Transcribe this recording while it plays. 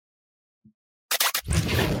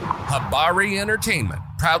Habari Entertainment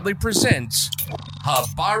proudly presents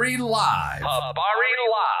Habari Live. Habari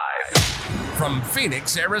Live. From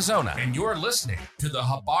Phoenix, Arizona. And you're listening to the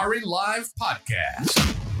Habari Live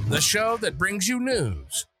podcast, the show that brings you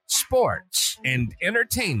news, sports, and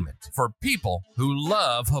entertainment for people who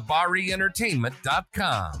love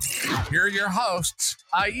HabariEntertainment.com. Here are your hosts,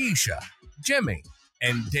 Aisha, Jimmy,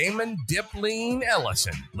 and Damon Dipleen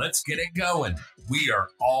Ellison. Let's get it going. We are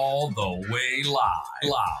all the way live.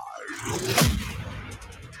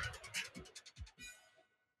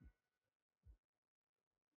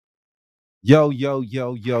 Yo. What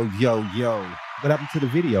happened to the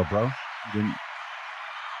video, bro? You didn't,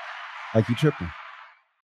 like you tripping.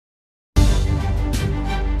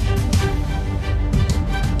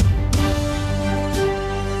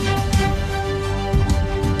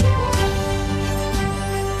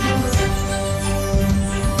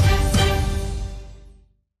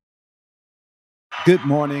 Good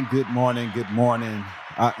morning.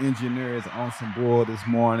 Our engineer is on some board this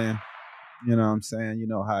morning. You know what I'm saying? You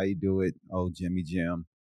know how you do it, Jimmy Jim.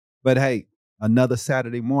 But hey, another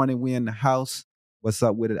Saturday morning, we in the house. What's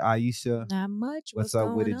up with it, Aisha? Not much. What's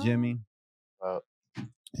up with it, Jimmy?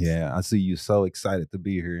 Yeah, I see you so excited to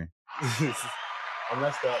be here. I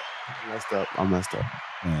messed up.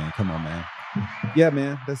 Man, come on, man. Yeah,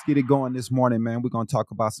 man, let's get it going this morning, man. We're going to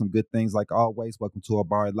talk about some good things like always. Welcome to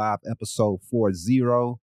Habari Live, episode 40.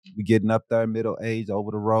 We're getting up there, middle age,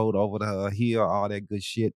 over the road, over the hill, all that good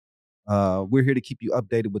shit. We're here to keep you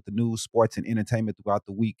updated with the news, sports, and entertainment throughout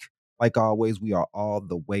the week. Like always, we are all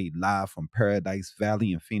the way live from Paradise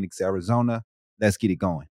Valley in Phoenix, Arizona. Let's get it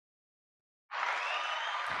going.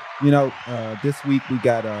 You know, this week we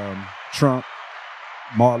got Trump,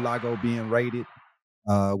 Mar-a-Lago being raided.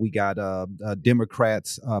 We got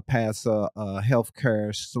Democrats pass a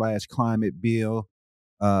healthcare / climate bill.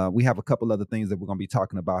 We have a couple other things that we're going to be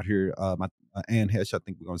talking about here. And Heche, I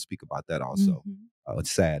think we're going to speak about that also. It's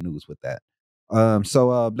sad news with that.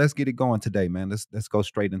 So let's get it going today, man. Let's go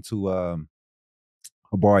straight into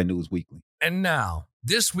Habari News Weekly. And now,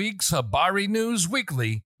 this week's Habari News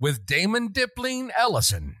Weekly with Damon Dipleen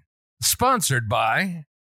Ellison. Sponsored by...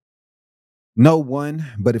 No one,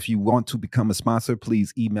 but if you want to become a sponsor,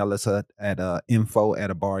 please email us at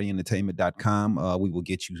info@habarientertainment.com. We will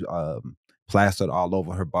get you plastered all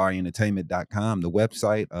over habarientertainment.com, the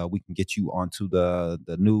website. We can get you onto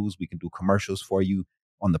the news. We can do commercials for you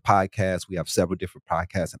on the podcast. We have several different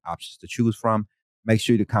podcasts and options to choose from. Make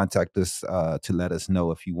sure to contact us to let us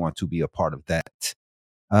know if you want to be a part of that.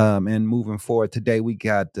 And moving forward today, we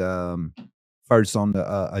got first on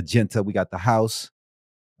the agenda, we got the House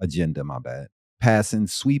agenda, passing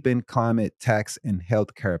sweeping climate tax and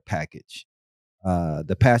healthcare package.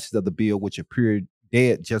 The passage of the bill, which appeared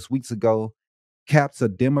dead just weeks ago, caps a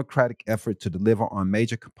Democratic effort to deliver on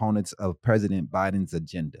major components of President Biden's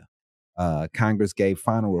agenda. Congress gave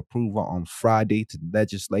final approval on Friday to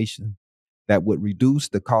legislation that would reduce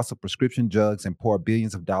the cost of prescription drugs and pour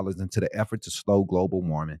billions of dollars into the effort to slow global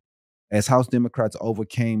warming. As House Democrats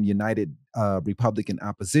overcame united Republican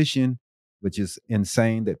opposition, which is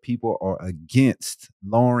insane that people are against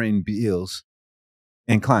lowering bills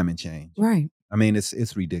and climate change. Right. I mean,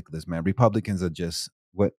 it's ridiculous, man. Republicans are just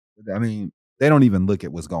they don't even look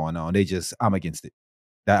at what's going on. They just, I'm against it.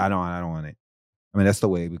 I don't want it. I mean, that's the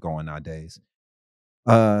way we're going nowadays.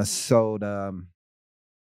 So the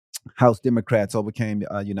House Democrats overcame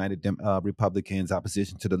United Republicans'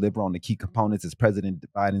 opposition to deliver on the key components as President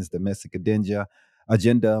Biden's domestic agenda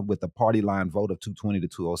with a party line vote of 220 to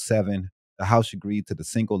 207. The House agreed to the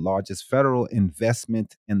single largest federal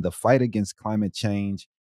investment in the fight against climate change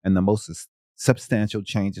and the most substantial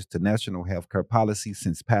changes to national health care policy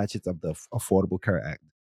since passage of the Affordable Care Act.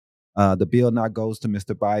 The bill now goes to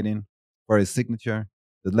Mr. Biden for his signature.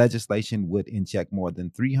 The legislation would inject more than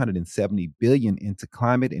 $370 billion into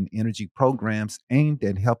climate and energy programs aimed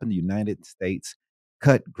at helping the United States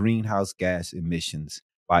cut greenhouse gas emissions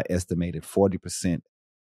by estimated 40%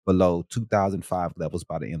 below 2005 levels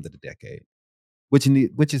by the end of the decade, which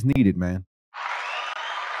is needed, man.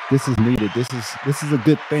 This is needed. This is a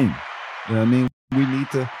good thing. You know what I mean? We need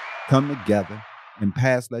to come together and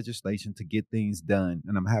pass legislation to get things done,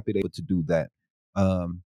 and I'm happy they were to do that.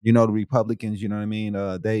 You know, the Republicans, you know what I mean?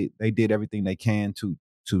 They did everything they can to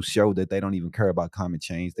show that they don't even care about climate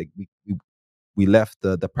change. We left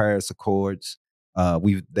the Paris Accords.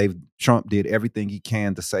 Trump did everything he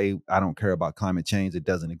can to say, I don't care about climate change. It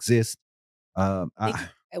doesn't exist. At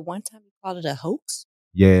one time, you called it a hoax.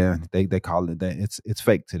 Yeah, they call it that. It's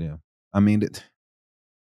fake to them. I mean,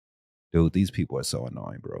 dude, these people are so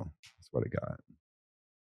annoying, bro. I swear to God,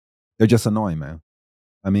 they're just annoying, man.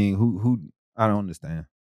 I mean, who? I don't understand.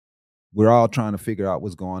 we're all trying to figure out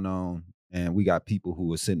what's going on, and we got people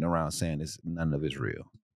who are sitting around saying this none of it's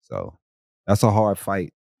real. So that's a hard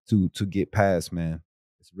fight to get past, man.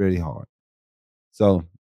 It's really hard. So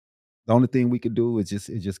the only thing we could do is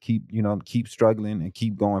just keep struggling and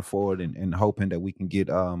keep going forward and hoping that we can get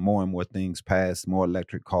more and more things passed, more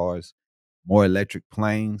electric cars, more electric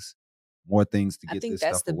planes, more things to I get think this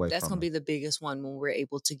stuff away that's from going to us. be the biggest one when we're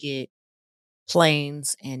able to get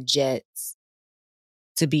planes and jets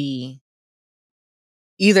to be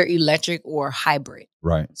either electric or hybrid.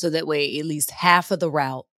 Right. So that way, at least half of the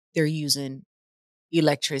route they're using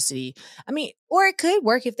electricity. I mean, or it could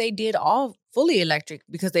work if they did all fully electric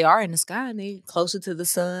because they are in the sky and they closer to the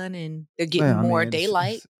sun and they're getting Well, I more mean,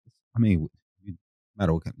 daylight. I mean, you,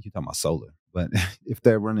 matter what you talking about solar, but if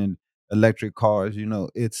they're running electric cars,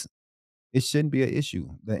 it shouldn't be an issue.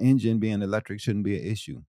 The engine being electric shouldn't be an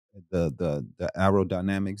issue. The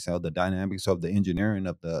aerodynamics or the dynamics of the engineering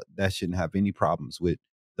of that shouldn't have any problems with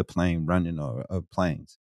the plane running or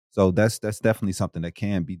planes. So that's definitely something that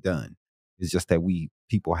can be done. It's just that we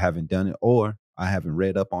people haven't done it, or I haven't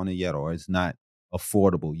read up on it yet, or it's not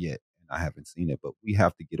affordable yet, and I haven't seen it. But we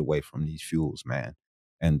have to get away from these fuels, man,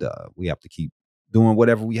 and we have to keep doing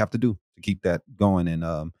whatever we have to do to keep that going.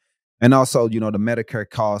 And also, the Medicare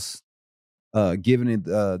costs, giving it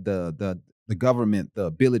the government the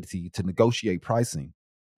ability to negotiate pricing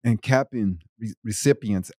and capping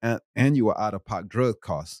recipients' annual out-of-pocket drug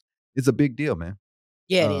costs. It's a big deal, man.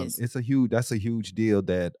 Yeah, it is. That's a huge deal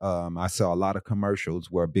that I saw a lot of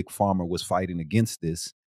commercials where Big Pharma was fighting against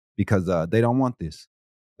this because they don't want this.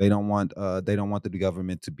 They don't want the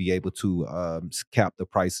government to be able to cap the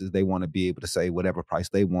prices. They want to be able to say whatever price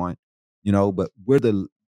they want, but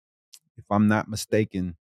if I'm not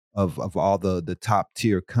mistaken, of all the top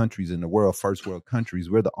tier countries in the world, first world countries,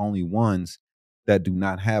 we're the only ones that do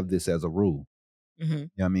not have this as a rule. Mm-hmm. You know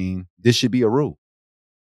what I mean? This should be a rule.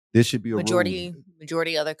 This should be a rule. Majority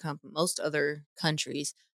most other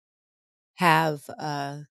countries have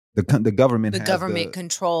The government the has government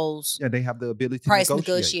controls they have the ability to price negotiate.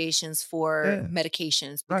 negotiations for Yeah,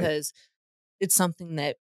 medications right. because it's something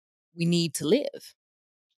that we need to live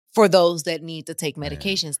for those that need to take Man,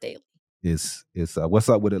 medications daily. it's what's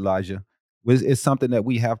up with Elijah? It's something that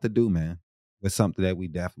we have to do, man. It's something that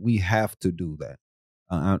we have to do that.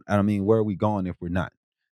 I mean, where are we going if we're not?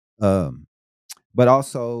 But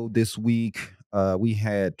also this week, we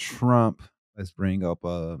had Trump. Let's bring up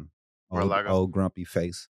Mar-a-Lago. old grumpy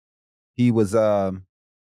face. He was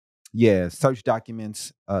search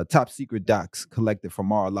documents, top secret docs collected from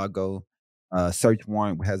Mar-a-Lago. Search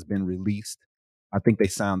warrant has been released. I think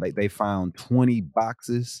they found 20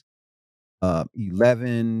 boxes,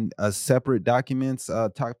 11 separate documents,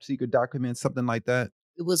 top secret documents, something like that.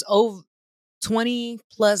 It was over 20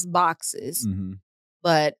 plus boxes, Mm-hmm.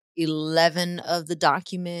 but 11 of the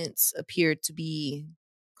documents appeared to be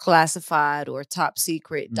classified or top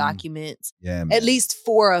secret documents. Yeah, man. At least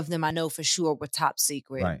 4 of them I know for sure were top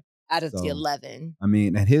secret Right. out of the So, 11. I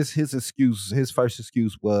mean, and his first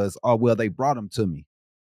excuse was, "Oh, well, they brought them to me."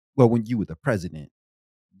 Well, when you were the president,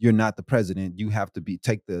 you're not the president. You have to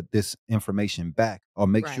take this information back, or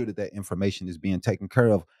make sure Right. that information is being taken care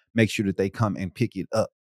of. Make sure that they come and pick it up.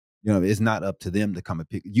 It's not up to them to come and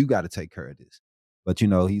pick. You got to take care of this. But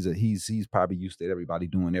he's probably used to everybody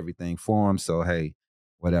doing everything for him. So hey,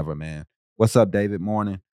 whatever, man. What's up, David?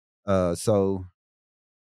 Morning. So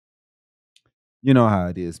you know how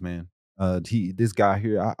it is, man. This guy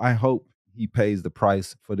here, I hope he pays the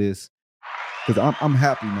price for this, because I'm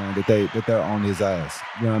happy, man, that they're on his ass.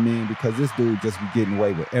 You know what I mean? Because this dude just be getting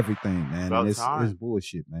away with everything, man, About and it's time.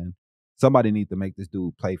 bullshit, man. Somebody need to make this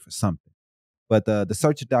dude pay for something. But the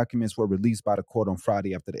search documents were released by the court on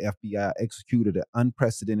Friday after the FBI executed an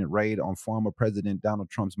unprecedented raid on former President Donald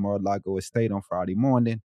Trump's Mar-a-Lago estate on Friday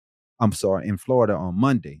morning. In Florida on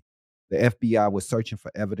Monday. The FBI was searching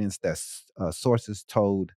for evidence that sources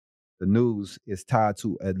told the news is tied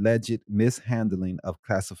to alleged mishandling of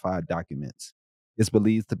classified documents. It's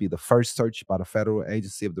believed to be the first search by the federal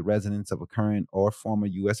agency of the residence of a current or former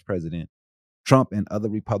U.S. president. Trump and other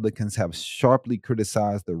Republicans have sharply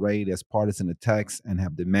criticized the raid as partisan attacks and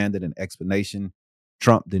have demanded an explanation.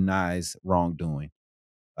 Trump denies wrongdoing.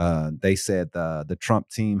 They said the Trump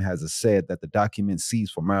team has said that the documents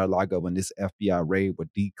seized from Mar-a-Lago in this FBI raid were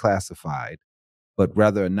declassified, but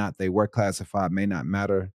whether or not they were classified may not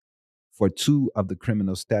matter for 2 of the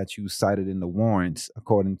criminal statutes cited in the warrants,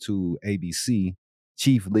 according to ABC.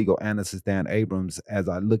 Chief Legal Analyst Dan Abrams, as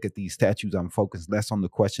I look at these statutes, I'm focused less on the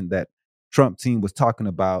question that Trump team was talking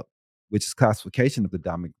about, which is classification of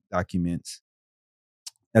the documents,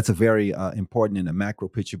 That's a very important in the macro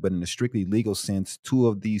picture, but in a strictly legal sense, 2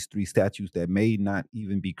 of these 3 statutes that may not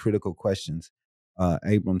even be critical questions.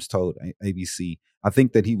 Abrams told ABC, I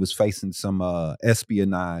think that he was facing some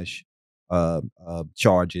espionage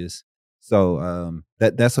charges. So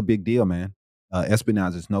that's a big deal, man.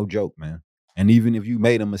 Espionage is no joke, man. And even if you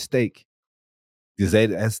made a mistake,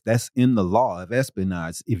 because that's in the law of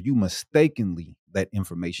espionage. If you mistakenly let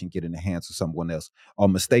information get in the hands of someone else or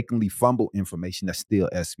mistakenly fumble information, that's still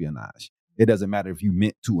espionage. It doesn't matter if you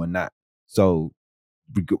meant to or not. So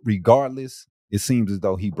regardless, it seems as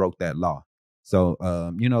though he broke that law. So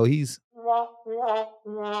he's a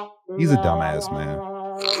dumbass, man.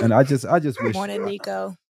 And I just wish. Morning,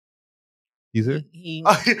 Nico. He's here. He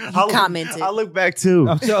I commented. I look back too.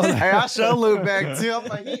 I'm sure. Hey, I sure look back too. I'm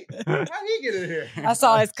like, how he get in here? I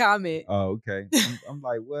saw his comment. Oh, okay. I'm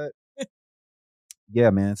like, what? Yeah,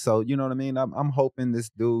 man. So you know what I mean? I'm hoping this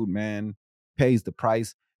dude, man, pays the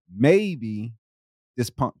price. Maybe this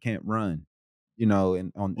punk can't run,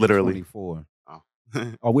 on Literally. 24. Oh.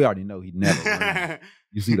 Oh, we already know he never run.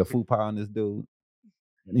 You see the fupa on this dude?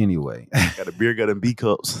 Anyway. Got a beer gut and B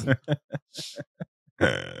cups.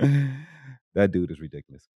 That dude is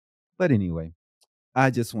ridiculous. But anyway, I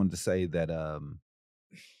just wanted to say that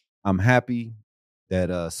I'm happy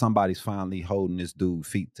that somebody's finally holding this dude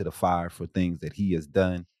feet to the fire for things that he has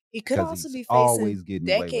done. He could 'Cause also he's be always facing getting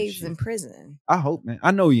away with decades shit. in prison. I hope, man.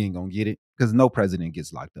 I know he ain't gonna get it because no president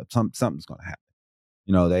gets locked up. Something's gonna happen.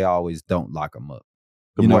 They always don't lock him up.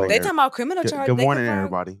 Good morning. They talking about criminal charges. Good morning,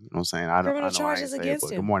 everybody. You know what I'm saying? I criminal know charges I ain't against say it,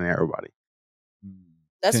 but him. good morning, everybody.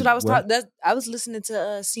 That's what I was talking. I was listening to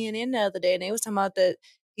CNN the other day, and they was talking about that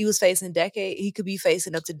he was facing he could be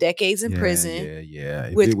facing up to decades in prison.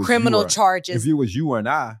 Yeah. With criminal charges. If it was you and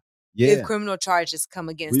I, if criminal charges come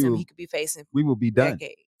against him, he could be facing. We would be done.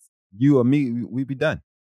 Decades. You or me, we'd be done.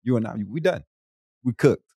 You and I, we done. We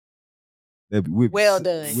cooked. We'd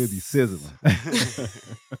done. We'd be sizzling.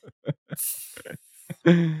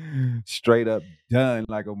 Straight up done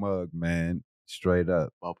like a mug, man. Straight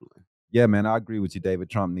up. Bubbling. Yeah, man, I agree with you. David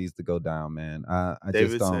Trump needs to go down, man.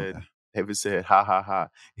 David said, ha, ha, ha.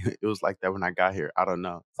 It was like that when I got here. I don't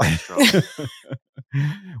know.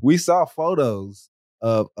 We saw photos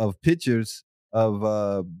of pictures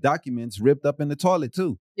of documents ripped up in the toilet,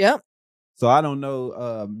 too. Yep. So I don't know.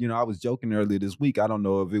 I was joking earlier this week. I don't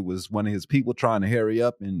know if it was one of his people trying to hurry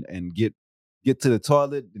up and get to the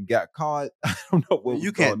toilet and got caught. I don't know what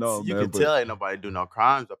was going on. You can tell ain't nobody do no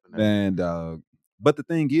crimes up in there. And but the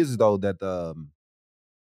thing is, though, that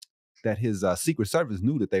his Secret Service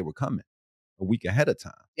knew that they were coming a week ahead of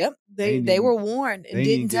time. Yep, they were warned and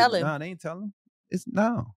didn't tell him. No, they didn't tell him.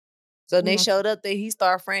 No. So they showed up. That he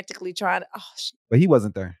started frantically trying to. Oh shit! But he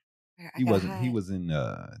wasn't there. He wasn't. He was in.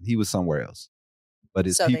 He was somewhere else. But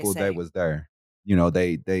his people, they was there.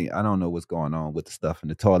 They. I don't know what's going on with the stuff in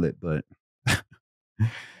the toilet, but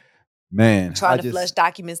man, trying to flush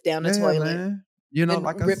documents down the toilet. Man.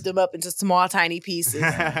 Like ripped them up into small, tiny pieces.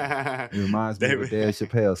 It reminds me of a Dave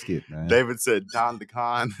Chappelle skit, man. David said Don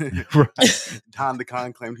DeCon. Don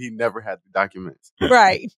DeCon claimed he never had the documents.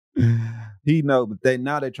 Right. But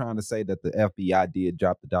now they're trying to say that the FBI did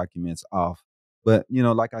drop the documents off. But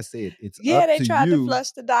like I said, it's up to you. They tried to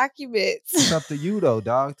flush the documents. It's up to you though,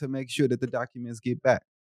 dog, to make sure that the documents get back.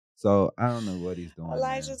 So I don't know what he's doing.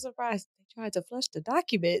 Elijah's surprised they tried to flush the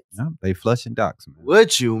documents. Yeah, they flushing docs, man.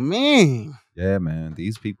 What you mean? Yeah, man.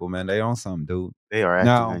 These people, man, they on something, dude. They are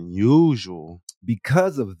acting unusual.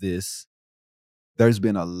 Because of this, there's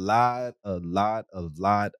been a lot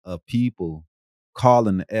of people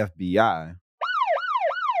calling the FBI.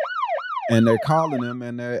 And they're calling them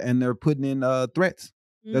and they're putting in threats.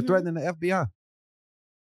 Mm-hmm. They're threatening the FBI.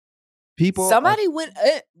 People. Somebody went.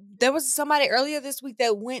 There was somebody earlier this week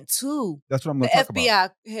that went to. That's what I'm going to talk about. The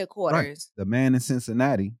FBI headquarters. Right. The man in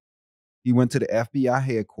Cincinnati, he went to the FBI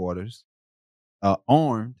headquarters,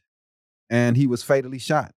 armed, and he was fatally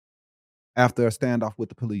shot after a standoff with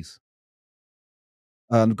the police.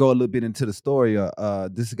 To go a little bit into the story,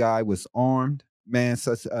 this guy was armed, man,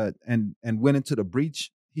 and went into the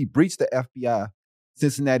breach. He breached the FBI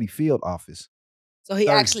Cincinnati field office. So he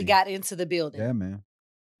actually got into the building. Yeah, man.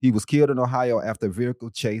 He was killed in Ohio after a vehicle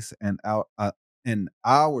chase and an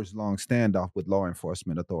hours-long standoff with law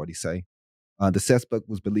enforcement, authorities say. The suspect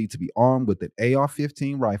was believed to be armed with an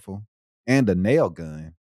AR-15 rifle and a nail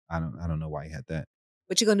gun. I don't know why he had that.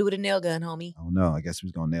 What you gonna do with a nail gun, homie? I don't know. I guess he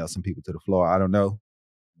was gonna nail some people to the floor. I don't know.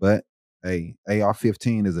 But hey,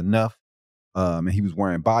 AR-15 is enough. And he was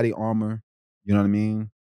wearing body armor. You know what I mean?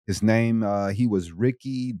 His name, he was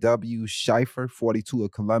Ricky W. Schieffer, 42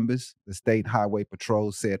 of Columbus, the State Highway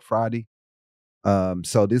Patrol said Friday.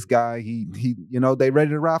 So this guy, he, they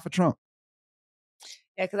ready to ride for Trump.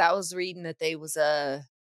 Yeah, because I was reading that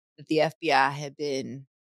that the FBI had been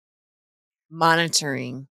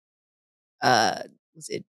monitoring, was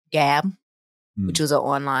it Gab, which was an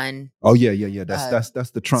online Oh yeah.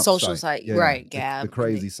 That's the Trump social site. site, Yeah, right? the Gab,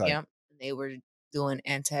 crazy site. Yep, they were doing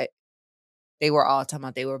They were all talking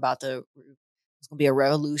about they were about to. It's gonna be a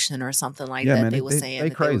revolution or something like Yeah, that. man, They were saying they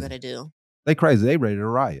that they were crazy. gonna do. They crazy. They ready to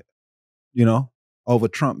riot. Over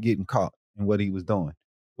Trump getting caught and what he was doing.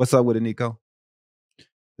 What's up with it, Nico?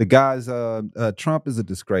 The guys, Trump is a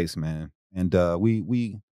disgrace, man, and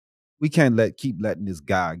we can't keep letting this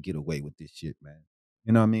guy get away with this shit, man.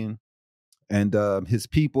 You know what I mean? And his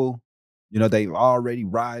people, they've already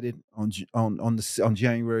rioted on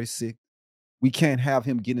January 6th. We can't have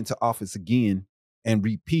him get into office again and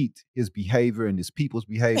repeat his behavior and his people's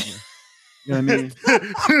behavior. You know what I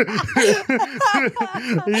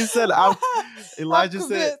mean? He said, Elijah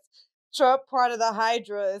said, Trump part of the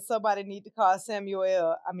Hydra, and somebody need to call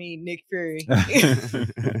Nick Fury.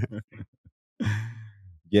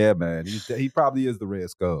 Yeah, man. He probably is the Red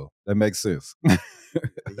Skull. That makes sense.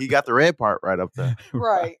 He got the red part right up there.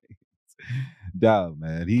 Right. Dog,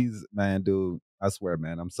 man. Dude, I swear,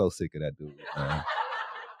 man, I'm so sick of that dude, man.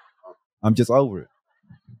 I'm just over it.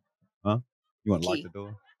 Huh? You want to lock the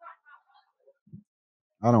door?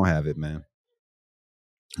 I don't have it, man.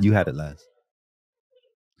 You had it last.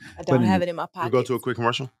 I don't have it in my pocket. We'll go to a quick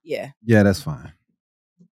commercial? Yeah. Yeah, that's fine.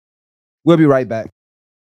 We'll be right back.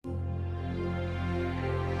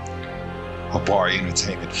 Habari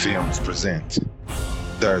Entertainment Films present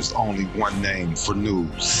There's Only One Name for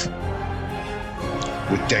News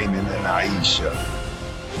with Damon and Aisha.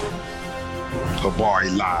 Habari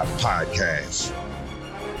Live Podcast.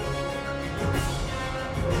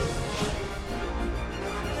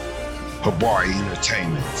 Habari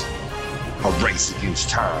Entertainment, a race against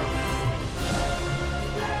time.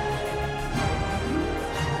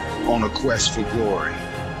 On a quest for glory.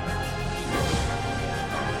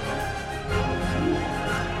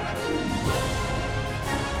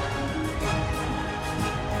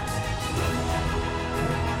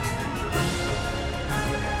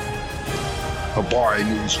 Habari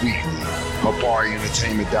News Weekly,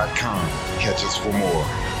 HabariEntertainment.com. Catch us for more.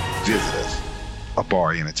 Visit us,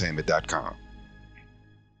 HabariEntertainment.com.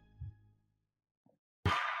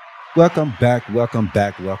 Welcome back to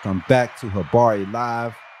Habari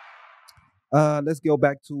Live. Let's go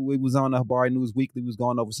back to, we was on the Habari News Weekly. We was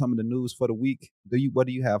going over some of the news for the week. What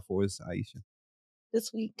do you have for us, Aisha?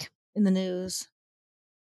 This week in the news,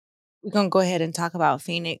 we're going to go ahead and talk about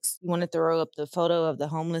Phoenix. You want to throw up the photo of the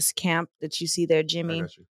homeless camp that you see there, Jimmy? I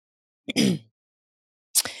got you.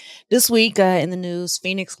 This week in the news,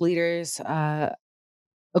 Phoenix leaders,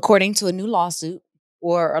 according to a new lawsuit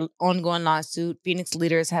or an ongoing lawsuit, Phoenix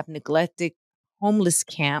leaders have neglected homeless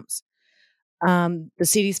camps. The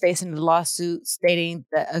city's facing the lawsuit stating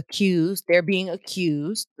the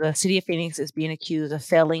city of Phoenix is being accused of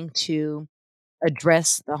failing to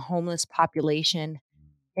address the homeless population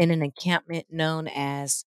in an encampment known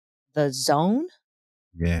as the Zone,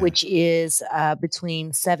 which is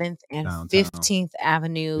between 7th and Downtown. 15th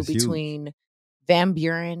Avenue, It's between Van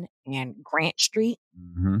Buren and Grant Street.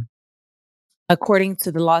 Mm-hmm. According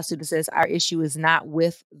to the lawsuit, it says our issue is not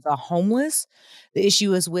with the homeless. The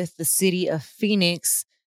issue is with the city of Phoenix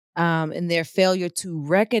and their failure to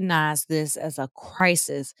recognize this as a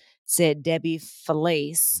crisis, said Debbie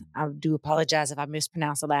Falaise. I do apologize if I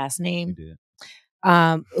mispronounced the last name. You did.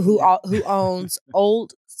 Who owns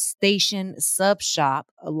Old Station Sub Shop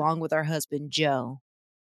along with her husband, Joe.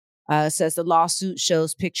 Says the lawsuit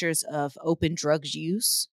shows pictures of open drugs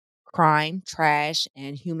use, crime, trash,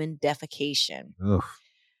 and human defecation. Ugh.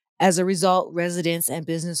 As a result, residents and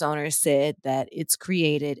business owners said that it's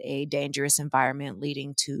created a dangerous environment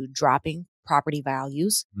leading to dropping property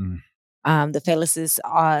values. Mm. The Felices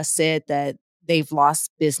said that they've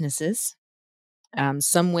lost businesses.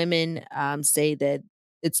 Some women say that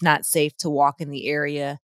it's not safe to walk in the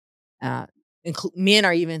area. Men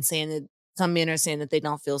are even saying that some men are saying that they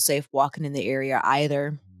don't feel safe walking in the area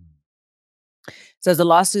either. So the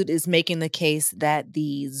lawsuit is making the case that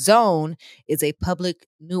the zone is a public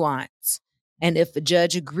nuisance. And if the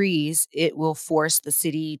judge agrees, it will force the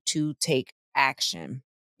city to take action,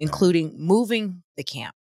 including moving the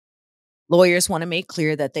camp. Lawyers want to make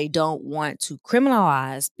clear that they don't want to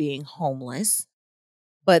criminalize being homeless,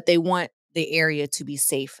 but they want the area to be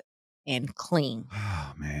safe and clean.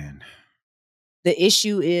 Oh, man. The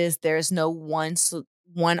issue is there's no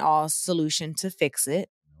one-all solution to fix it.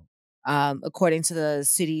 According to the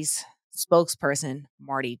city's spokesperson,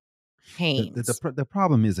 Marty. Haynes. The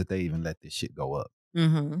problem is that they even let this shit go up.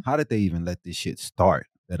 Mm-hmm. How did they even let this shit start?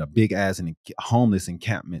 That a big ass homeless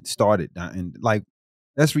encampment started, and like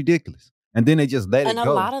that's ridiculous. And then they just let And it a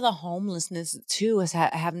go. lot of the homelessness too is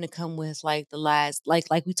having to come with like the last, like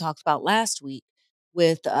we talked about last week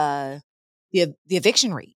with the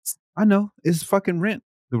eviction rates. I know it's fucking rent.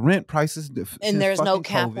 The rent prices, And since there's no fucking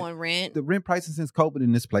cap COVID, on rent. the rent prices since COVID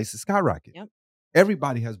in this place is skyrocketed. Yep.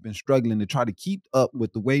 Everybody has been struggling to try to keep up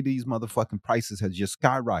with the way these motherfucking prices have just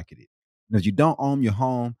skyrocketed. And if you don't own your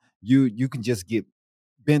home, you can just get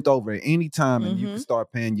bent over at any time and you can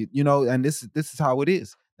start paying you know, and this is how it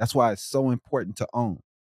is. That's why it's so important to own.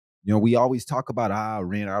 You know, we always talk about our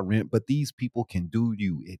rent, but these people can do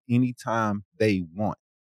you at any time they want.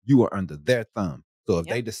 You are under their thumb. So if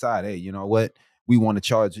they decide, hey, you know what, we want to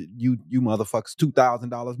charge you motherfuckers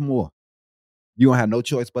 $2,000 more, you don't have no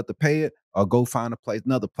choice but to pay it or go find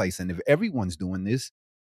another place. And if everyone's doing this,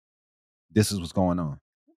 this is what's going on.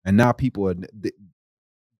 And now people are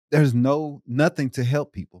there's nothing to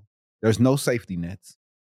help people. There's no safety nets.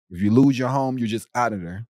 If you lose your home, you're just out of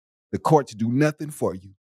there. The courts do nothing for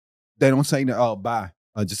you. They don't say, oh, bye.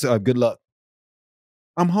 Just good luck.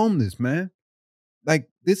 I'm homeless, man. Like,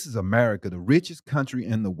 this is America, the richest country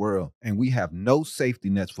in the world. And we have no safety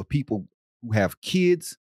nets for people who have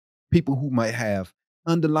kids, people who might have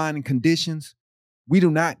underlying conditions. We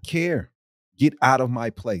do not care. Get out of my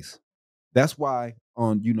place. That's why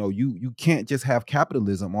you can't just have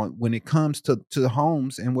capitalism on when it comes to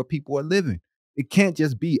homes and where people are living. It can't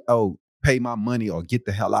just be, oh, pay my money or get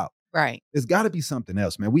the hell out. Right. There's got to be something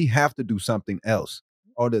else, man. We have to do something else,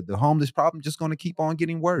 or the homeless problem just going to keep on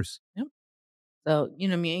getting worse. Yep. So,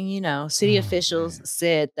 city officials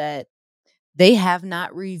said that they have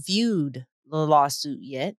not reviewed the lawsuit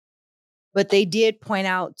yet, but they did point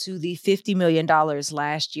out to the $50 million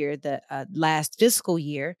last year, the last fiscal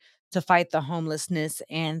year, to fight the homelessness,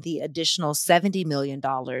 and the additional $70 million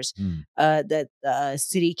that the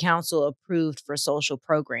city council approved for social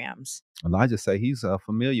programs. Elijah say he's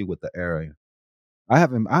familiar with the area. I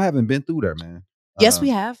haven't been through there, man. Yes, we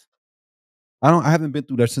have. I haven't been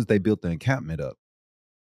through there since they built the encampment up.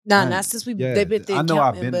 No, not since they've been through. I know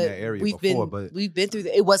I've been in that area before, but we've been through.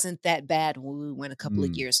 It wasn't that bad when we went a couple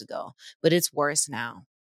of years ago, but it's worse now.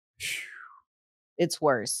 It's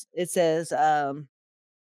worse. It says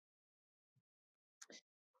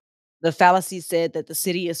the fallacy said that the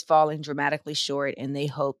city is falling dramatically short, and they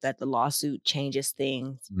hope that the lawsuit changes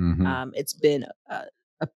things. It's been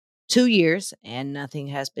 2 years and nothing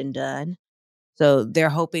has been done, so they're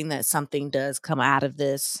hoping that something does come out of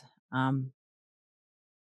this.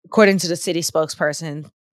 According to the city spokesperson,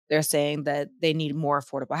 they're saying that they need more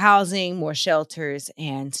affordable housing, more shelters,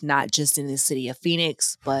 and not just in the city of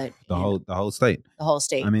Phoenix, but the whole state. The whole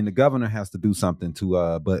state. I mean, the governor has to do something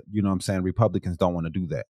to, but you know what I'm saying? Republicans don't want to do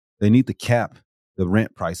that. They need to cap the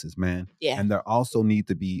rent prices, man. Yeah. And there also need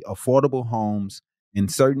to be affordable homes in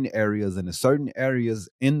certain areas, and the certain areas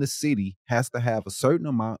in the city has to have a certain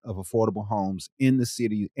amount of affordable homes in the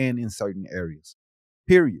city and in certain areas,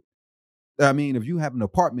 period. I mean, if you have an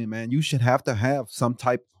apartment, man, you should have to have some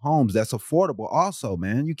type of homes that's affordable also,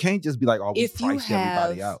 man. You can't just be like, oh, we priced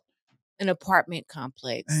everybody out. An apartment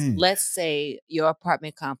complex, let's say your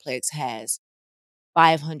apartment complex has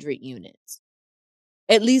 500 units.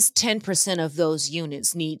 At least 10% of those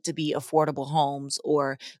units need to be affordable homes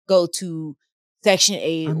or go to Section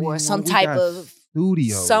 8 or some type of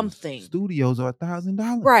studios. Something. Studios are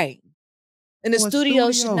 $1,000. Right. And the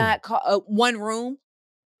studio should not cost one room.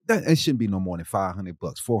 It shouldn't be no more than $500,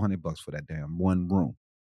 $400 for that damn one room.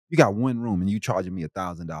 You got one room and you charging me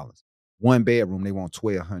 $1,000. One bedroom, they want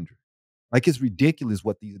 $1,200. Like, it's ridiculous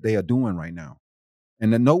what they are doing right now.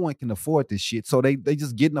 And then no one can afford this shit. So they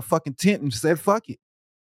just get in a fucking tent and said, fuck it.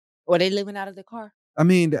 Or they living out of their car. I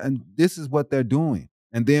mean, and this is what they're doing.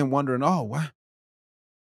 And then wondering, oh, why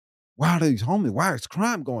are these homeless? Why is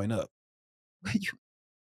crime going up?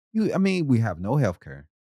 I mean, we have no health care.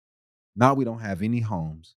 Now we don't have any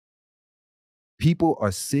homes. People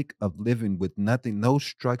are sick of living with nothing, no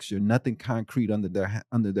structure, nothing concrete under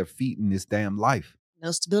their feet in this damn life.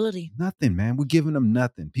 No stability. Nothing, man. We're giving them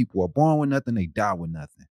nothing. People are born with nothing. They die with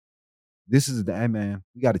nothing. This is man.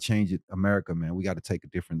 We got to change it, America, man. We got to take a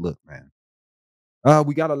different look, man.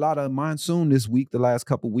 We got a lot of monsoon this week, the last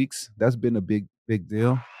couple weeks. That's been a big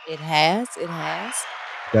deal. It has. It has.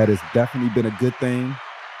 That has definitely been a good thing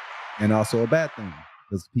and also a bad thing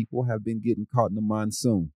because people have been getting caught in the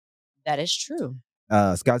monsoon. That is true.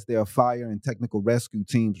 Scottsdale fire and technical rescue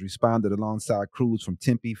teams responded alongside crews from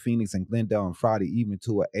Tempe, Phoenix, and Glendale on Friday evening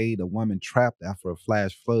to aid a woman trapped after a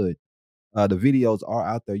flash flood The videos are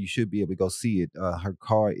out there. You should be able to go see it. Her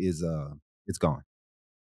car is it's gone.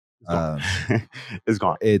 It's gone. Um, It's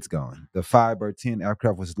gone. It's gone. The Firebird 10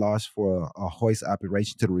 aircraft was launched for a hoist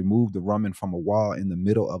operation to remove the rummin from a wall in the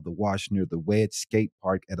middle of the wash near the Wedge Skate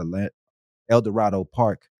Park at El Dorado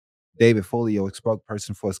Park. David Folio, a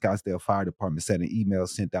spokesperson for Scottsdale Fire Department, said an email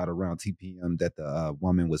sent out around 2 p.m. that the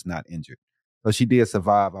woman was not injured. So she did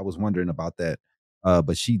survive. I was wondering about that.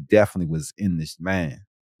 But she definitely was in this, man.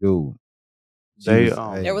 Dude.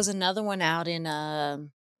 There was another one out in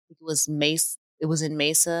it was Mesa. It was in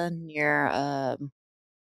Mesa near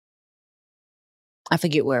I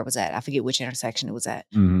forget where it was at. I forget which intersection it was at.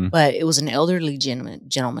 Mhm. But it was an elderly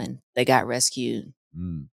gentleman that got rescued.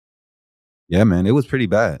 Yeah, man, it was pretty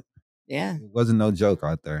bad. Yeah. It wasn't no joke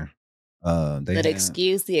out there. But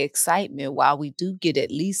excuse the excitement while we do get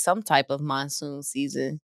at least some type of monsoon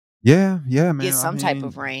season. Yeah, man. Get some type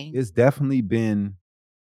of rain. It's definitely been,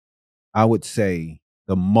 I would say,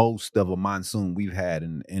 the most of a monsoon we've had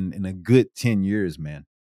in a good 10 years, man.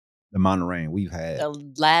 The amount of rain we've had.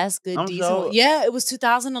 The last good diesel. Yeah, it was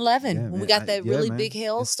 2011 when we got that really big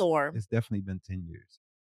hailstorm. It's definitely been 10 years.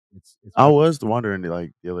 I was wondering,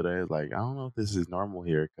 like, the other day, like, I don't know if this is normal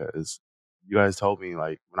here, because you guys told me,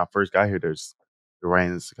 like, when I first got here, the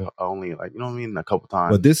rain is only, like, you know what I mean, a couple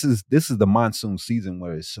times. But this is the monsoon season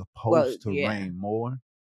where it's supposed to rain more.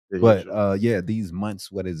 But these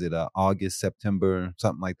months, what is it? August, September,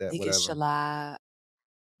 something like that. I think whatever. it's July.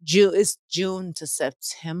 It's June to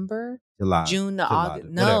September. July. June to July, August.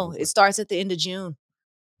 No, whatever. it starts at the end of June.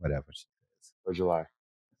 Whatever. Or July.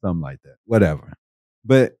 Something like that. Whatever.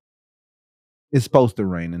 But it's supposed to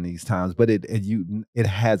rain in these times, but it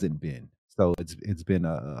hasn't been. So it's been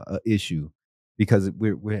a issue because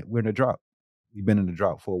we're in a drought. We've been in a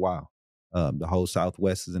drought for a while. The whole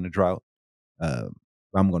Southwest is in a drought.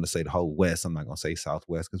 I'm going to say the whole West. I'm not going to say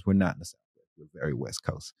Southwest because we're not in the Southwest. We're very West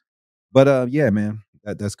Coast. But yeah, man,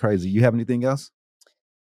 that's crazy. You have anything else?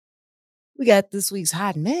 We got this week's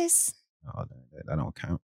hot mess. Oh, that don't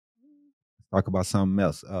count. Let's talk about something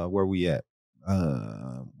else. Where we at?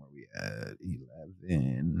 Where we at?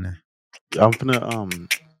 11. I'm gonna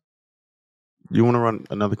you want to run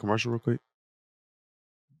another commercial real quick?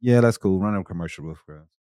 Yeah, that's cool. Run a commercial real quick.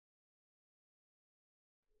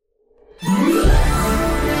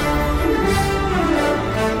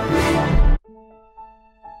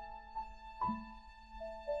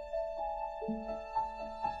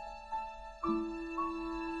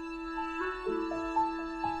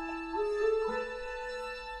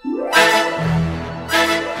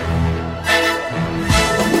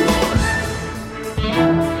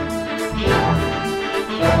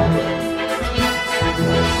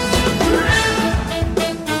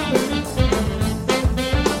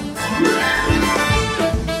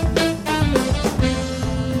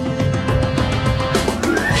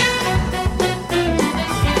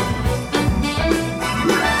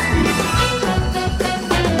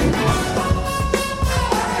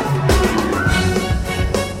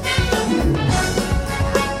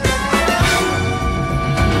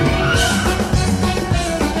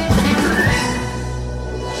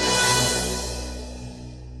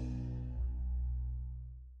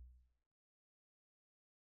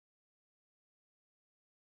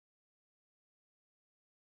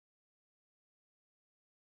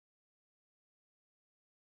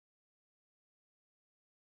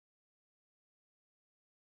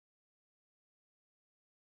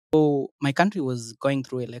 So my country was going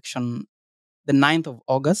through election the 9th of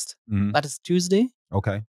August. Mhm. That is Tuesday.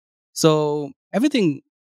 Okay. So everything,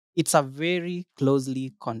 it's a very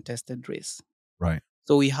closely contested race. Right.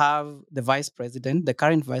 So we have the vice president, the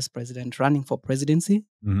current vice president running for presidency.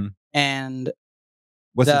 Mm-hmm. And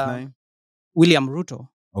what's his name? William Ruto.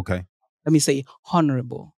 Okay. Let me say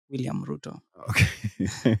Honorable William Ruto.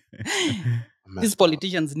 Okay. These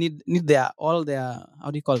politicians need all their,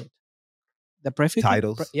 how do you call it? The prefix?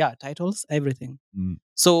 Titles. Titles, everything. Mm.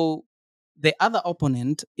 So the other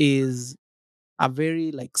opponent is a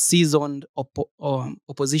very seasoned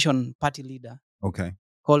opposition party leader. Okay.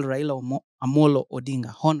 Called Raila Amolo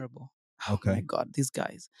Odinga. Honorable. Okay. Oh my God, these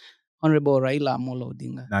guys. Honorable Raila Amolo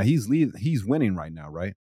Odinga. Now he's winning right now,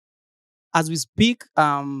 right? As we speak,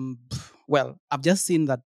 well, I've just seen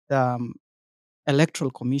that the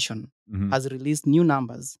Electoral Commission has released new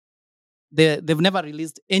numbers. They've never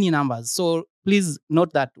released any numbers. So please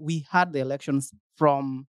note that we had the elections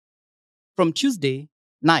from Tuesday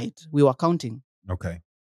night. We were counting. Okay.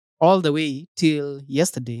 All the way till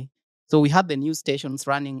yesterday. So we had the news stations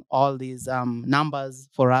running all these numbers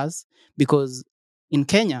for us because in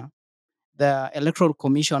Kenya, the Electoral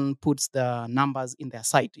Commission puts the numbers in their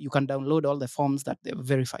site. You can download all the forms that they've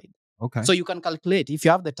verified. Okay. So you can calculate, if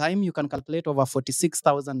you have the time, you can calculate over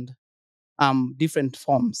 46,000 different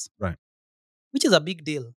forms. Right. Which is a big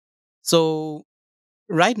deal. So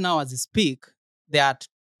right now, as we speak, there are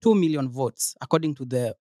 2 million votes according to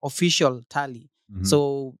the official tally. Mhm.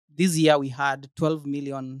 So this year we had 12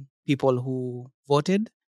 million people who voted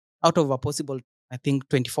out of a possible, I think,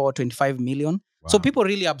 24, 25 million. So Wow. people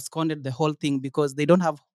really absconded the whole thing because they don't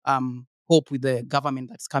have hope with the government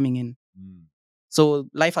that's coming in. Mm. So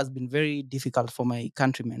life has been very difficult for my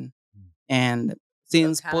countrymen. Mm. And So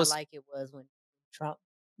since kind of like it was when Trump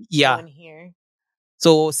yeah. won here.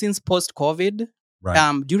 So since post-COVID,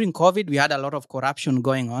 Right. during COVID, we had a lot of corruption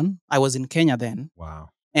going on. I was in Kenya then, Wow.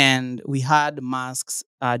 and we had masks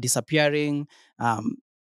disappearing.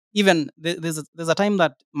 Even there's a time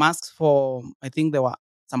that masks for, I think there were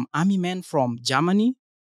some army men from Germany.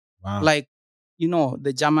 Wow. Like,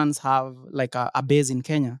 the Germans have like a base in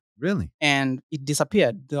Kenya, Really? and it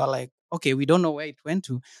disappeared. They were like, okay, we don't know where it went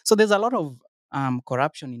to. So there's a lot of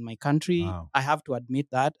corruption in my country. Wow. I have to admit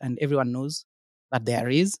that, and everyone knows that there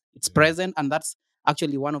is. It's Yeah. present, and that's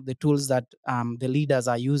actually one of the tools that the leaders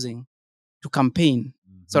are using to campaign.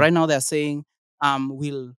 So Mhm. right now they're saying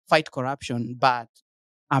we'll fight corruption, but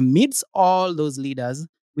amidst all those leaders,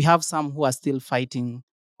 we have some who are still fighting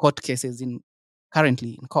court cases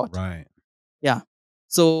currently in court. Right. Yeah.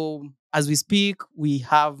 So as we speak, we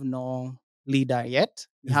have no leader yet.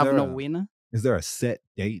 We Is have there no a- winner. Is there a set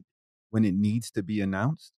date when it needs to be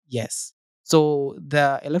announced? Yes. So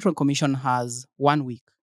the Electoral Commission has 1 week.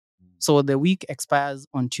 So the week expires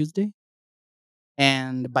on Tuesday.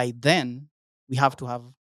 And by then, we have to have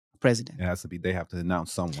a president. It has to be. They have to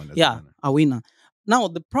announce someone as a Yeah, winner. a winner. Now,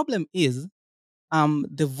 the problem is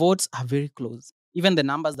the votes are very close. Even the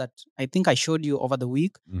numbers that I think I showed you over the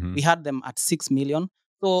week, Mhm. we had them at 6 million.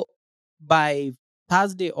 So by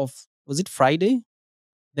Thursday was it Friday?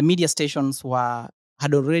 The media stations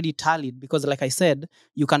had already tallied because, like I said,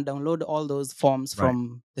 you can download all those forms Right.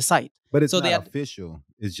 from the site. But it's So they not had, official.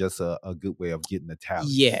 It's just a good way of getting the tally.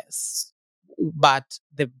 yes, but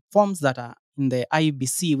the forms that are in the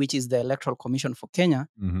IEBC, which is the Electoral Commission for Kenya,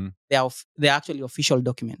 Mm-hmm. they're actually official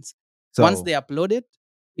documents. So Once they upload it,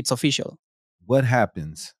 it's official. what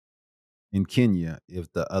happens in Kenya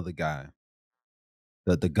if the other guy,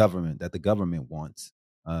 the government wants?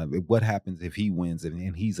 What happens if he wins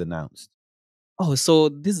and he's announced? Oh, so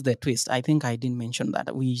this is the twist. I think I didn't mention that.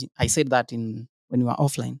 I said that when we were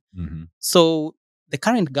offline. Mm-hmm. So the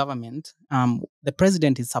current government, the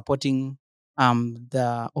president is supporting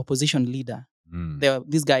the opposition leader,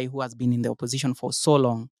 this guy who has been in the opposition for so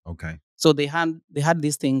long. Okay. So they had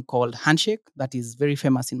this thing called handshake that is very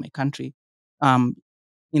famous in my country,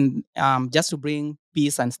 in just to bring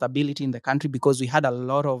peace and stability in the country because we had a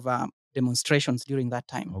lot of demonstrations during that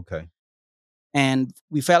time. Okay. And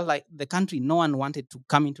we felt like the country, no one wanted to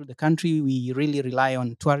come into the country. We really rely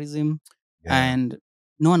on tourism, and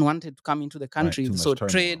no one wanted to come into the country. Too much So turmoil.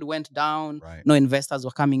 trade went down. Right. No investors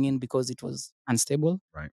were coming in because it was unstable.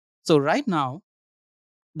 Right. So right now,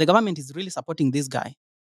 the government is really supporting this guy.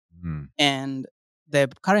 Mm. And the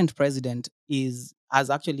current president has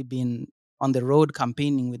actually been on the road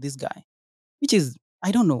campaigning with this guy, which is,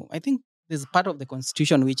 I don't know. I think there's part of the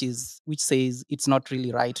constitution which says it's not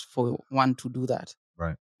really right for one to do that.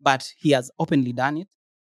 Right. But he has openly done it.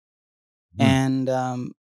 Mm.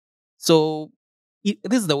 And so this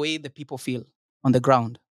is the way the people feel on the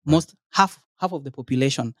ground. Right. Half of the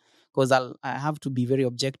population, because I have to be very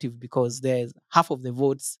objective because there's half of the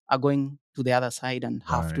votes are going to the other side and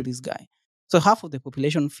half to Right. this guy. So half of the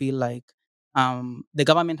population feel like the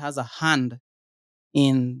government has a hand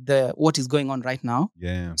in what is going on right now.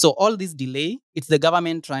 Yeah. So all this delay, it's the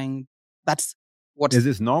government trying. That's what Is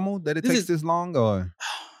this normal that it takes this long, or?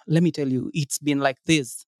 Let me tell you, it's been like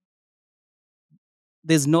this.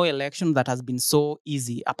 There's no election that has been so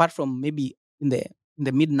easy, apart from maybe in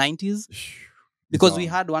the mid 90s, because we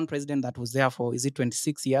had one president that was there for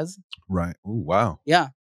 26 years. Right. Oh, wow. Yeah.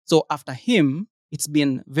 So after him, it's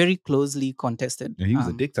been very closely contested. And he was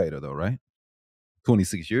a dictator, though, right?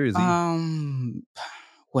 26 years.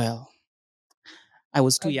 Well, I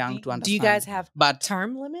was too young to understand. Do you guys have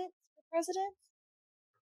term limits for presidents?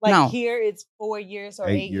 Like now, here, it's 4 years or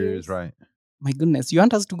 8 years. Right. My goodness, you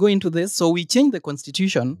want us to go into this? So we changed the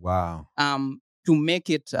constitution. Wow. To make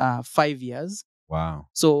it 5 years. Wow.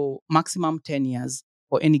 So maximum 10 years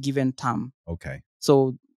for any given term. Okay.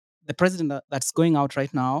 So the president that's going out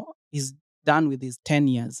right now is done with his 10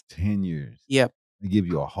 years. 10 years. Yep. They give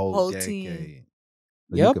you a whole decade. Team.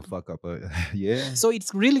 So you Yep. could fuck up yeah. So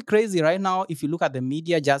it's really crazy right now. If you look at the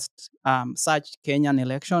media, just search Kenyan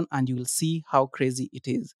election and you will see how crazy it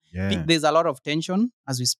is. Yeah. There's a lot of tension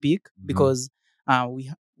as we speak because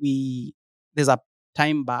we there's a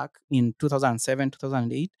time back in 2007,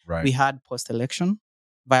 2008, Right. we had post-election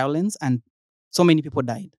violence and so many people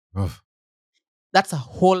died. Oof. That's a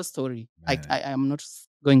whole story. I Man. am not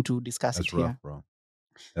going to discuss That's it rough, here. bro.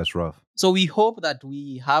 That's rough. So we hope that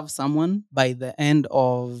we have someone by the end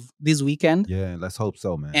of this weekend. Yeah, let's hope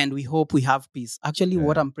so, man. And we hope we have peace. Actually,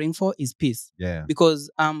 what Yeah. I'm praying for is peace. Yeah. Because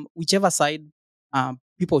whichever side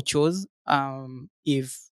people chose,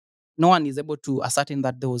 if no one is able to ascertain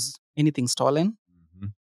that there was anything stolen,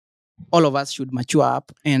 all of us should mature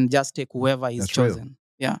up and just take whoever is That's chosen. real.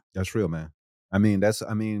 Yeah. That's real, man. I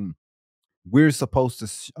mean, we're supposed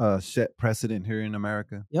to set precedent here in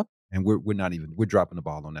America. Yep. And we're dropping the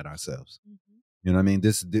ball on that ourselves. You know what I mean?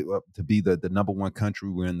 This to be the number one country.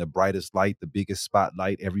 We're in the brightest light, the biggest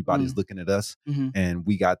spotlight. Everybody's looking at us, and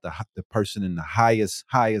we got the person in the highest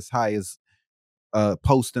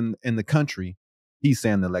post in the country. He's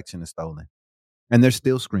saying the election is stolen, and they're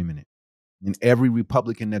still screaming it. And every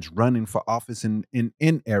Republican that's running for office in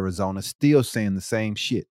Arizona still saying the same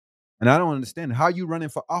shit. And I don't understand how you running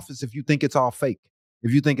for office if you think it's all fake,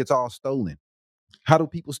 if you think it's all stolen. How do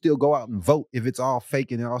people still go out and vote if it's all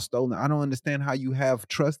fake and all stolen? I don't understand how you have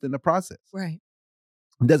trust in the process. Right.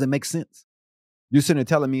 It doesn't make sense. You're sitting there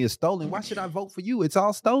telling me it's stolen. Why should I vote for you? It's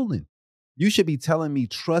all stolen. You should be telling me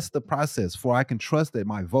trust the process for I can trust that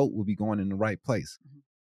my vote will be going in the right place.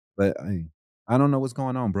 But I don't know what's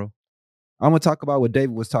going on, bro. I'm going to talk about what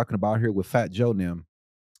David was talking about here with Fat Joe and them.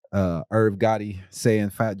 Irv Gotti saying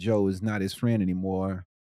Fat Joe is not his friend anymore.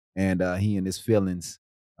 And he and his feelings.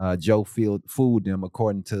 Joe fooled them,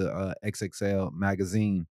 according to XXL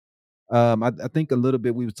magazine. I think a little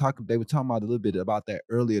bit they were talking about a little bit about that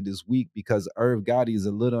earlier this week because Irv Gotti is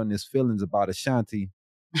a little in his feelings about Ashanti.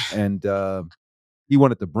 And he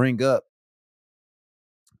wanted to bring up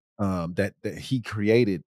that she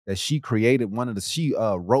created she wrote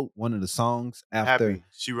one of the songs after Happy.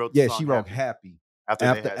 She wrote the song she wrote Happy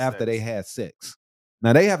after they had sex.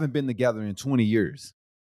 Now they haven't been together in 20 years.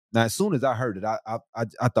 Now as soon as I heard it,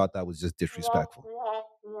 I thought that was just disrespectful.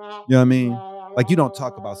 You know what I mean? Like you don't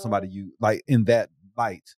talk about somebody you like in that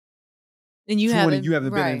light. And you haven't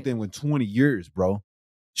been anything with 20 years, bro.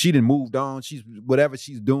 She done moved on. She's whatever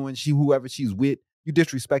she's doing, whoever she's with, you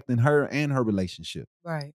disrespecting her and her relationship.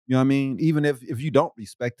 Right. You know what I mean? Even if you don't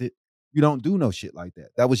respect it, you don't do no shit like that.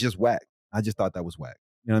 That was just whack. I just thought that was whack.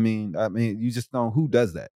 You know what I mean? I mean, you just don't, who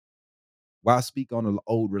does that? Why speak on an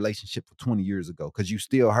old relationship for 20 years ago? Because you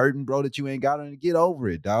still hurting, bro, that you ain't got to get over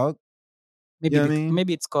it, dog. Maybe You know what I mean?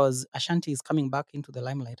 maybe it's because Ashanti is coming back into the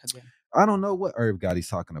limelight again. I don't know what Irv Gotti's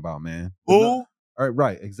talking about, man. Who?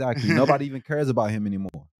 Right, exactly. Nobody even cares about him anymore.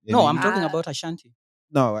 You No, know I'm what I mean? talking about Ashanti.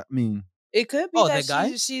 No, I mean, It could be Oh, that the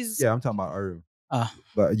guy? she's yeah, I'm talking about Irv. Ah,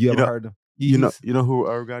 But you ever heard him? You know who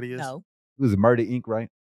Irv Gotti is? no. He was Murder Inc., right?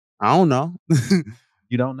 I don't know.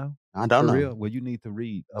 You don't know? I don't For know. real? Well, you need to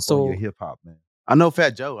read up So- on your hip hop, man. I know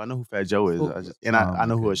Fat Joe. I know who Fat Joe is. So- I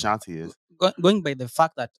know who okay. Ashanti is. going by the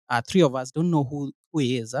fact that three of us don't know who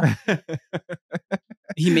he is,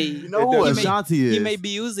 he may You know who he may- Ashanti is. he may be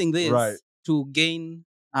using this Right. to gain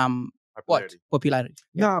Popularity. popularity.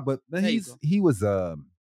 Yeah. Nah, but There you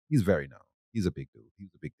he's very known. He's a big dude. He's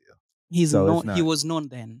a big deal. He's So it's known. not- He was known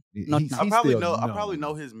then, not he's- now. I probably still know. I known. probably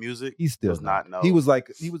know his music. He's still does not known. know. He was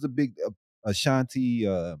a big Ashanti.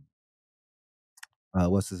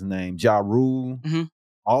 What's his name? Ja Rule. Mhm.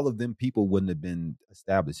 All of them people wouldn't have been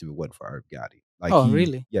established if it wasn't for Irv Gotti. Like Oh,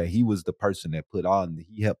 really? Yeah, he was the person that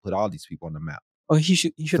he helped put all these people on the map. Or he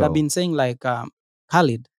should So- have been saying like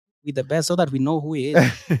Khalid with the best, so that we know who he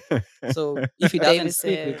is. So if he doesn't David speak,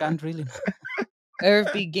 we said- can't really.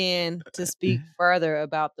 Irv began to speak further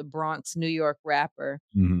about the Bronx, New York rapper,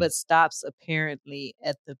 Mhm. but stops apparently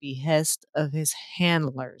at the behest of his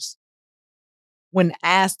handlers. When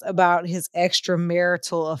asked about his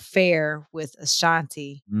extramarital affair with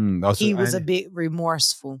Ashanti, he was a bit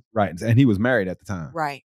remorseful. right, and he was married at the time.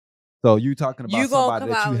 Right. So you talking about You gonna somebody come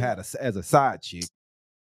that you out- had as a side chick.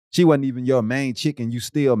 She wasn't even your main chick, and you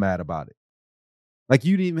still mad about it. Like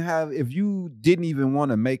you didn't even have, if you didn't even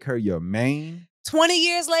want to make her your main, 20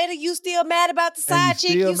 years later, you still mad about the and side you chick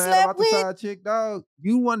still you mad slept about the with? side chick, dog.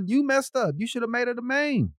 You messed up. You should have made her the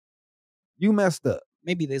main. You messed up,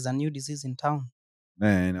 Maybe there's a new disease in town.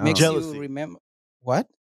 man. I Makes don't- Jealousy. you remember what?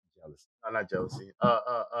 jealous, No, not jealousy.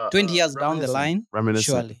 20 years down the reminiscing. line,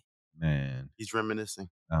 Reminiscing. surely. man. He's reminiscing.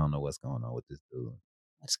 I don't know what's going on with this dude.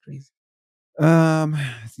 That's crazy.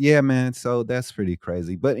 Yeah, man. So that's pretty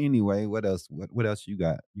crazy. But anyway, what else? What else you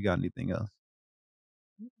got? You got anything else?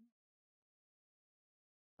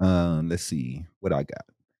 Let's see what I got.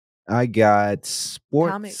 I got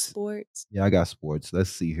Comic sports. sports. Yeah, I got sports. Let's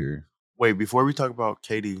see here. Wait, before we talk about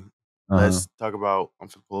KD, let's talk about. I'm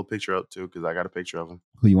gonna pull a picture up too because I got a picture of him.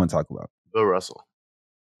 Who you want to talk about? Bill Russell.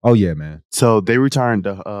 Oh yeah, man. So they returned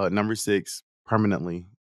number 6 permanently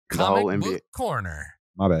in the whole Comic NBA. book corner.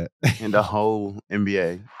 My bad. In the whole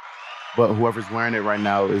NBA. But whoever's wearing it right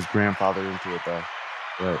now is grandfather into it though.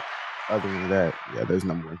 But other than that, yeah, there's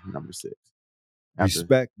number 6.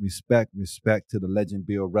 Respect to the legend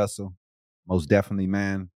Bill Russell. Most definitely,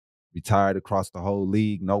 man. Retired across the whole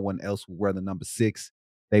league. No one else will wear the number 6.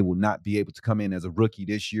 They will not be able to come in as a rookie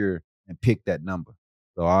this year and pick that number.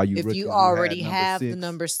 So all you If rookies you who already had have the 6,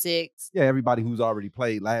 number 6, yeah, everybody who's already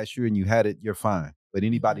played last year and you had it, you're fine. But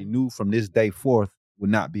anybody new from this day forth will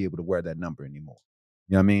not be able to wear that number anymore.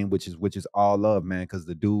 You know what I mean? Which is all love, man, because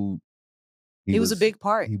the dude, he was a big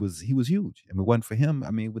part. He was huge. I mean, it wasn't for him.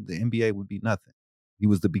 I mean, with the NBA would be nothing. He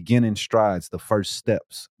was the beginning strides, the first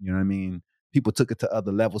steps. You know what I mean? People took it to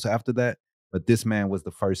other levels after that, but this man was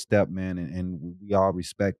the first step, man, and we all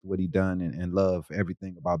respect what he done and love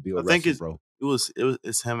everything about Bill Russell, bro.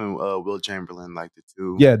 It's him and Will Chamberlain, like the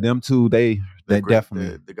two. Yeah, them two. They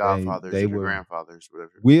definitely the godfathers they and the were grandfathers,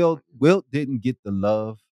 whatever. Will didn't get the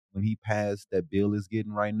love when he passed that Bill is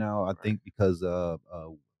getting right now. I think because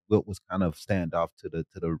Wilt was kind of standoff to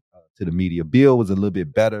the media. Bill was a little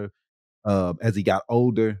bit better as he got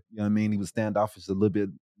older. You know what I mean? He was standoffish a little bit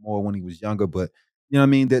more when he was younger, but you know what I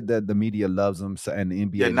mean? That the media loves him, so, and the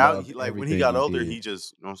NBA. Yeah, now loved when he got older, did. he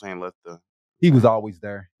just, you know what I'm saying, left the. He was always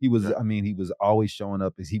there. He was, Yeah. I mean, he was always showing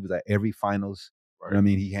up. As he was at every finals. Right. You know what I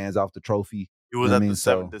mean? He hands off the trophy. He was at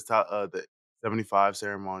the 75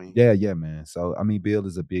 ceremony. Yeah, man. So I mean, Bill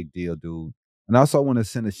is a big deal, dude. And I also want to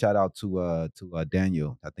send a shout out to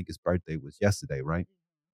Daniel. I think his birthday was yesterday, right?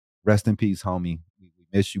 Rest in peace, homie. We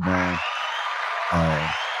miss you, man.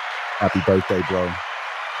 Happy birthday, bro.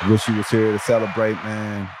 I wish you was here to celebrate,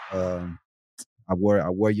 man. I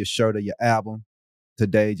wore your shirt of your album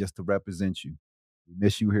today just to represent you. We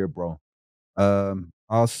miss you here, bro.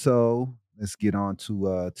 Also, let's get on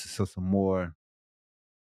to some more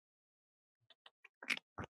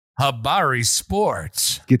Habari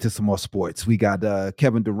Sports. Get to some more sports. We got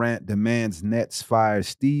Kevin Durant demands Nets fire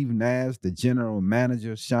Steve Nash, the general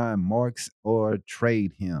manager, Sean Marks, or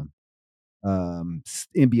trade him.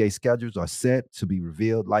 NBA schedules are set to be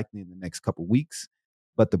revealed likely in the next couple weeks,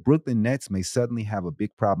 but the Brooklyn Nets may suddenly have a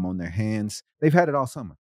big problem on their hands. They've had it all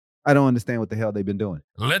summer. I don't understand what the hell they've been doing.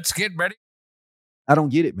 Let's get ready. I don't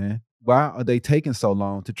get it, man. Why are they taking so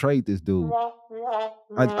long to trade this dude?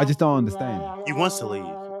 I just don't understand. He wants to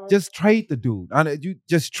leave. Just trade the dude. You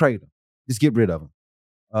just trade him. Just get rid of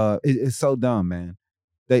him. It's so dumb, man.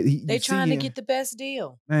 They trying to get the best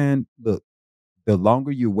deal. Man, look, the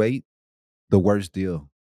longer you wait, the worse deal.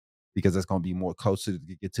 Because it's going to be more closer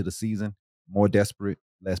to get to the season, more desperate,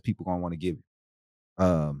 less people going to want to give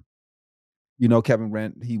you. You know, Kevin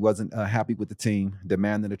Durant, he wasn't happy with the team,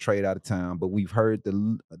 demanding a trade out of town, but we've heard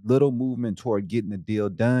the little movement toward getting the deal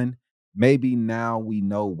done. Maybe now we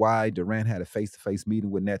know why Durant had a face-to-face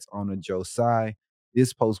meeting with Nets owner Joe Tsai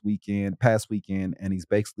this past weekend, and he's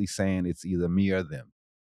basically saying it's either me or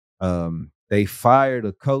them. They fired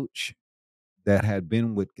a coach that had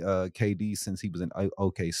been with KD since he was in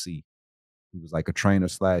OKC. He was like a trainer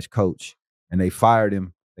 / coach, and they fired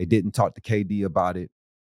him. They didn't talk to KD about it.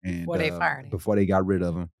 And before they fired him, before they got rid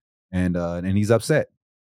of him, and he's upset,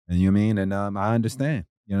 and you know what I mean, and I understand,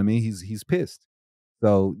 you know what I mean. He's pissed,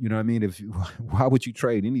 so you know what I mean. Why would you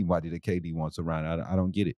trade anybody that KD wants around? I don't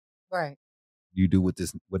get it. Right? You do what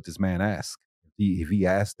this man asks. If he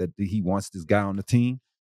asks that he wants this guy on the team,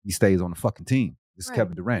 he stays on the fucking team. This is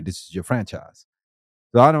Kevin Durant. This is your franchise.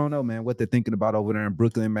 So I don't know, man, what they're thinking about over there in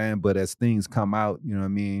Brooklyn, man. But as things come out, you know what I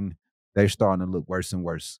mean, they're starting to look worse and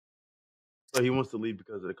worse. So he wants to leave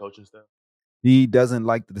because of the coaching staff? He doesn't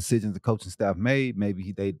like the decisions the coaching staff made. Maybe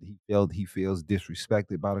he feels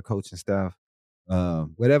disrespected by the coaching staff.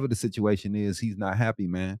 Whatever the situation is, he's not happy,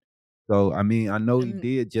 man. So I mean, I know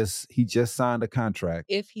he just signed a contract.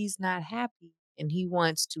 If he's not happy and he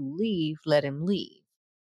wants to leave, let him leave.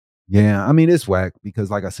 Yeah, I mean, it's whack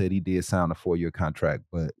because, like I said, he did sign a 4-year contract,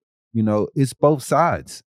 but you know, it's both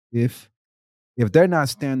sides. If they're not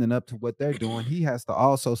standing up to what they're doing, he has to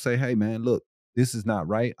also say, hey, man, look, this is not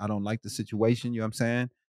right. I don't like the situation. You know what I'm saying?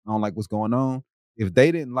 I don't like what's going on. If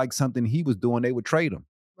they didn't like something he was doing, they would trade him.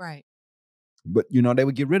 Right. But, you know, they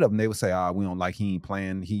would get rid of him. They would say, we don't like, he ain't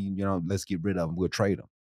playing. Let's get rid of him. We'll trade him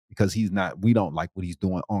because we don't like what he's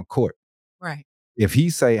doing on court. Right. If he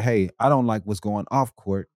say, hey, I don't like what's going off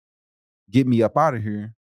court, get me up out of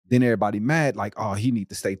here, then everybody mad, like, oh, he need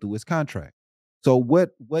to stay through his contract. So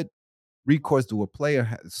what recourse do a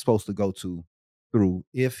player supposed to go through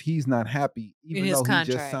if he's not happy, even his though he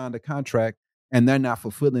just contract. signed a contract and they're not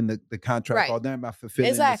fulfilling the contract or Right. they're not fulfilling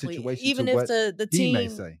Exactly. the situation Even to if what the he may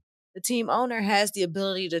team say. the team owner has the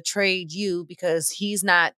ability to trade you because he's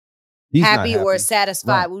not He's happy not or happy.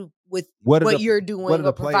 satisfied Right. with What what do you're what doing do or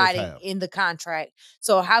the players providing have? in the contract.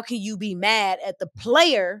 So how can you be mad at the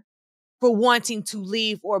player for wanting to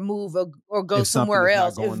leave or move or go If something somewhere is not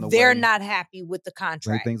else if going the they're way not happy with the way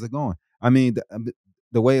contract? things are going. I mean,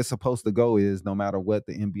 the way it's supposed to go is no matter what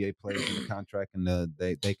the NBA plays in the contract, and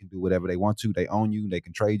they can do whatever they want to. They own you. They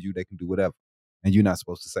can trade you. They can do whatever, and you're not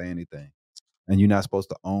supposed to say anything. And you're not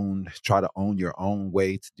supposed to try to own your own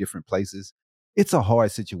way to different places. It's a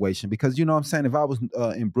hard situation because you know what I'm saying. If I was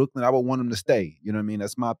in Brooklyn, I would want him to stay. You know what I mean?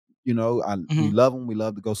 That's my, we Mhm. love him. We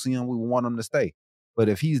love to go see him. We want him to stay. But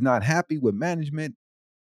if he's not happy with management,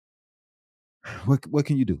 what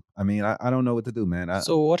can you do? I mean, I don't know what to do, man.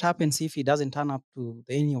 So what happens if he doesn't turn up to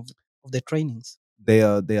any of the trainings?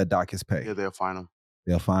 They'll dock his pay. Yeah, they'll fine him.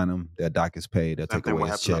 They'll fine him. They'll dock his pay. They'll Same take thing away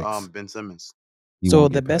what his happened checks. to Ben Simmons. He So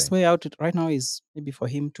won't the get best paid. way out right now is maybe for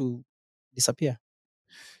him to disappear.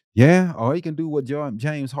 Yeah, or he can do what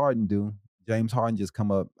James Harden do. James Harden just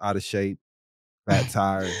come up out of shape, fat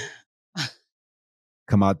tire,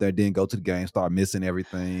 come out there, then go to the game, start missing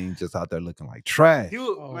everything, just out there looking like trash.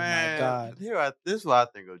 Oh my God. This is what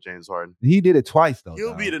I think of James Harden. He did it twice though.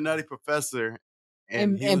 He'll be dog. the Nutty Professor,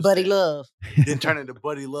 and And Buddy Love. then turn into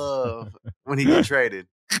Buddy Love when he get traded.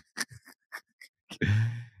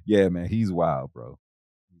 Yeah, man, he's wild, bro.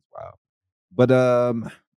 He's wild.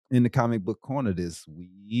 But in the comic book corner this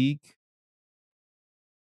week,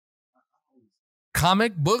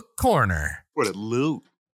 Comic Book Corner. For the loot.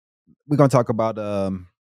 we're gonna talk about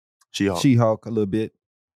She-Hulk. She-Hulk a little bit.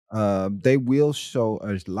 They will show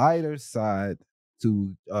a lighter side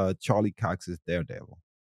to Charlie Cox's Daredevil,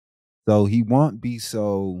 so he won't be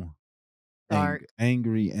so Dark.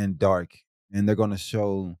 angry and dark. And they're gonna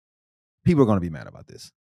show people are gonna be mad about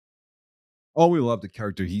this. Oh, we love the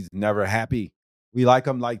character. He's never happy. We like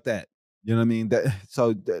him like that. You know what I mean?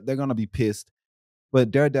 They're gonna be pissed. But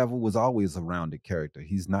Daredevil was always a rounded character.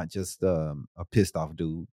 He's not just a pissed off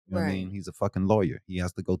dude. You know what I mean? Right. He's a fucking lawyer. He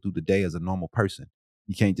has to go through the day as a normal person.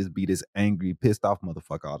 He can't just be this angry, pissed off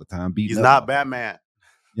motherfucker all the time. He's not Batman.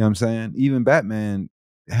 You know what I'm saying? Even Batman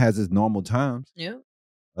has his normal times. Yeah.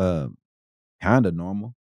 Kind of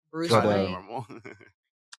normal. Bruce But, Wayne. Normal.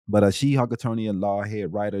 But She-Hulk attorney at law,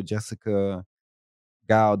 head writer Jessica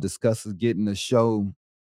Gao discusses getting a show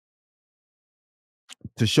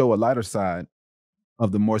to show a lighter side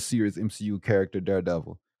of the more serious MCU character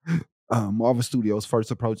Daredevil. Marvel Studios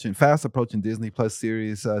fast approaching Disney Plus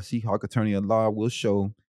series She-Hulk Attorney at Law will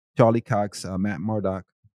show Charlie Cox, Matt Murdock,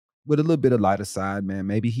 with a little bit of lighter side, man.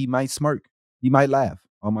 Maybe he might smirk. He might laugh.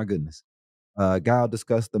 Oh my goodness. Guile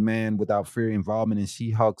discussed the Man Without Fear involvement in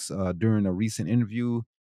She-Hulk's during a recent interview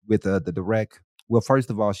with the direct. Well, first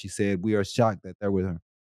of all, she said, we are shocked that they were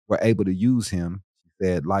able to use him. She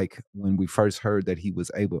said, like when we first heard that he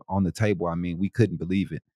was able on the table, I mean, we couldn't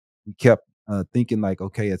believe it. We kept thinking like,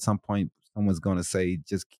 okay, at some point someone's going to say,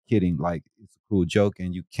 just kidding, like it's a cruel joke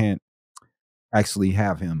and you can't actually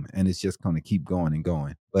have him. And it's just going to keep going and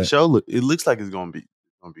going. But It looks like it's gonna be good.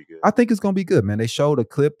 I think it's gonna be good, man. They showed a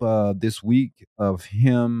clip this week of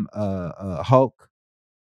him, Hulk,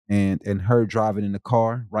 and her driving in the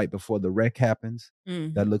car right before the wreck happens.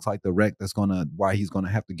 Mhm. That looks like the wreck that's why he's gonna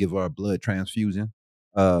have to give her a blood transfusion.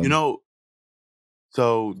 So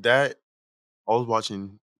that I was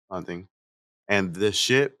watching something, and the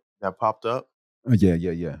ship that popped up, yeah.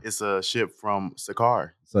 it's a ship from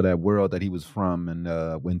Sakaar. So that world that he was from,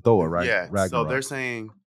 and when Thor, right? Yeah. So Ragnarok. they're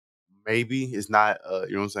saying maybe it's not. You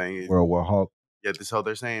know what I'm saying? World War Hulk. Yeah. So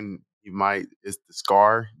they're saying it's the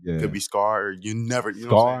Scar. Yeah. Could be Scar. Or you never. You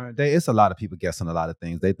know what I'm saying? It's a lot of people guessing a lot of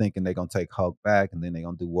things. They thinking they're gonna take Hulk back, and then they're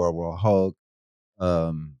gonna do World War Hulk.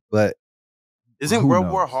 But Isn't who World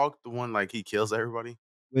War knows? Hulk the one like he kills everybody?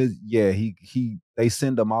 Yeah, they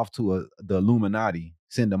send him off to the Illuminati.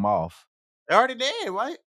 Send him off. They already did,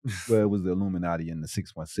 right? Well, it was the Illuminati in the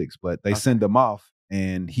 616, but they send him off,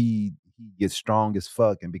 and he gets strong as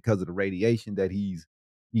fuck, and because of the radiation that he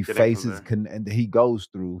faces and he goes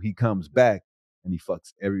through, he comes back and he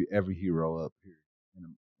fucks every hero up here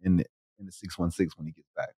in the 616 when he gets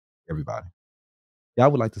back. Everybody. Yeah, I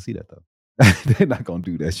would like to see that though. They're not gonna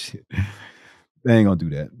do that shit. They ain't gonna do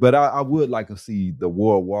that. But I would like to see the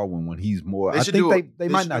World War when he's more. I think they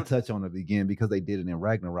might not touch on it again because they did it in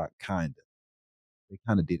Ragnarok, kinda. They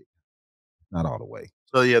kind of did it. Not all the way.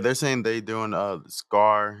 So yeah, they're saying they doing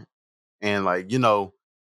Scar and like, you know,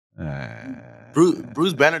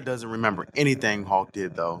 Bruce Banner doesn't remember anything Hulk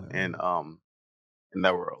did though in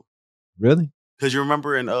that world. Really? Because you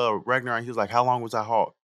remember in Ragnarok, he was like, "How long was I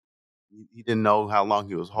Hulk?" He didn't know how long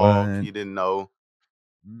he was Hulk. What? He didn't know.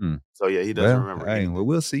 Mm. So yeah, he doesn't Well, remember hey, anything. well,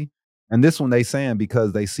 we'll see. And this one they saying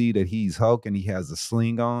because they see that he's Hulk and he has a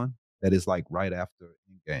sling on, that is like right after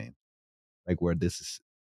Endgame, like where this is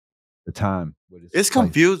the time. Where this It's place-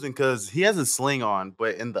 confusing because he has a sling on,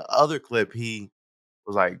 but in the other clip, he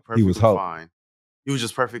was like perfectly He was Hulk. fine. He was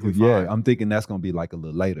just perfectly Yeah, fine. I'm thinking that's gonna be like a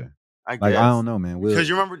little later. I guess. Like I don't know, man. Because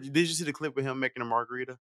you remember, did you see the clip of him making a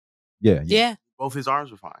margarita? Yeah. Both his arms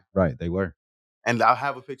were fine. Right, they were. And I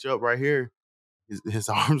have a picture up right here. His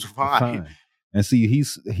arms were fine. And see,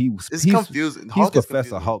 he's confusing. He's Hulk is Professor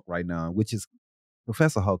confusing. Hulk right now, which is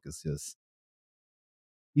Professor Hulk is just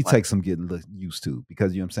he Like- takes some getting used to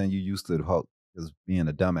because you know what I'm saying, you're used to the Hulk as being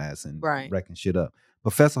a dumbass and Right. wrecking shit up.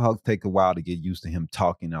 Professor Hulk take a while to get used to him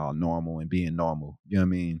talking all normal and being normal. You know what I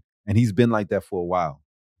mean? And he's been like that for a while.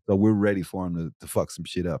 So we're ready for him to fuck some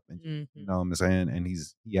shit up. And you know what I'm saying? And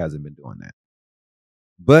he hasn't been doing that.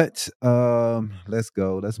 But let's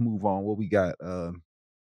go. Let's move on. What we got?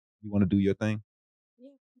 You want to do your thing? Yeah,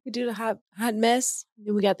 we could do the hot mess.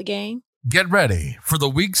 Then we got the game. Get ready for the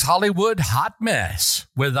week's Hollywood Hot Mess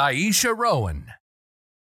with Aisha Rowan.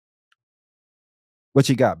 What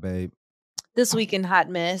you got, babe? This week in Hot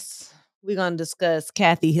Mess, we're going to discuss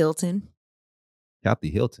Kathy Hilton.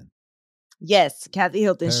 Kathy Hilton. Yes, Kathy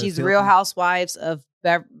Hilton. Paris She's Hilton? Real Housewives of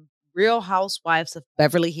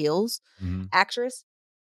Beverly Hills actress.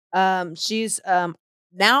 She's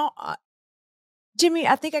now Jimmy,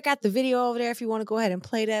 I think I got the video over there if you want to go ahead and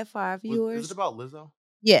play that for our viewers. Is it about Lizzo?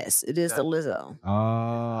 Yes, it is the Lizzo.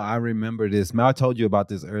 Oh, I remember this. Man, I told you about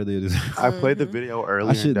this earlier. I played the video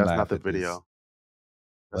earlier. shouldn't That's laugh not the at this. video.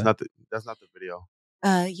 That's What? not the video.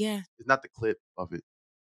 Yeah. It's not the clip of it.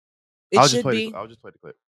 It should be. I'll just play the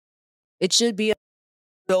clip. It should be.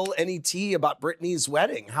 Spill any tea about Britney's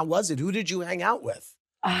wedding? How was it? Who did you hang out with?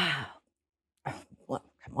 Well,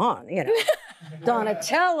 come on, you know,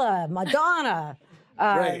 Donatella, Madonna.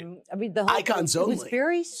 Right. I mean, the whole Icons it was only.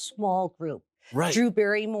 very small group. Right. Drew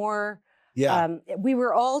Barrymore. Yeah. We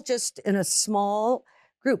were all just in a small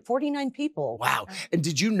group, 49 people. Wow. And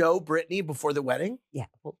did you know Britney before the wedding? Yeah.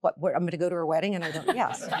 Well, I'm going to go to her wedding, and I don't.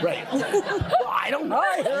 Yes. Right. Well, I don't know.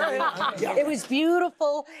 Yeah. It was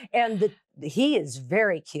beautiful, and he is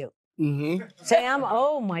very cute. Mm-hmm. Sam,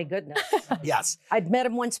 oh my goodness. Yes. I'd met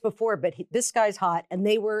him once before, but this guy's hot, and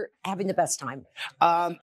they were having the best time.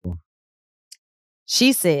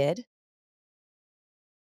 She said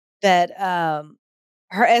that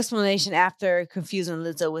her explanation after confusing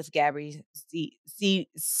Lizzo with Gabby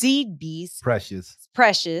Seedbeast,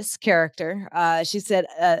 Precious character, she said,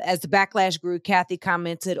 as the backlash grew, Kathy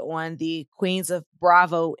commented on the Queens of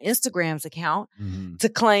Bravo Instagram's account to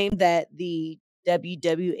claim that the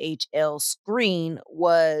WWHL screen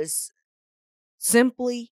was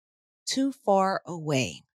simply too far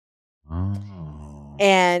away. Oh.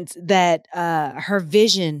 And that her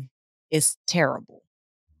vision is terrible.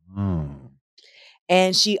 Oh.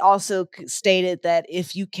 And she also stated that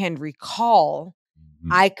if you can recall,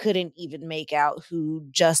 I couldn't even make out who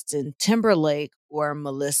Justin Timberlake or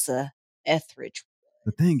Melissa Etheridge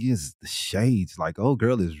was. The thing is, the shades. Like, old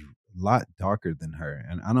girl is a lot darker than her.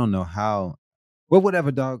 And I don't know how. Well, whatever,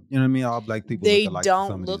 dog. You know what I mean? All black people They look alike don't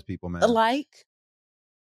to some look of these people, man. alike.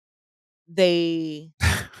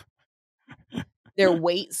 Their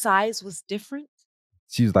weight size was different.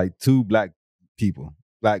 She's like two black people,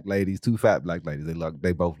 black ladies, two fat black ladies.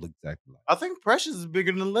 They both look exactly alike. I think Precious is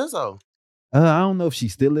bigger than Lizzo. I don't know if she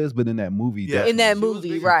still is, but in that movie, Yeah, In that she was movie,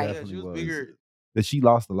 bigger. right. Yeah, she was bigger. That she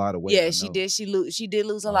lost a lot of weight. Yeah, I she know. did. She did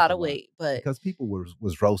lose a Lost lot a of lot. weight, but Because people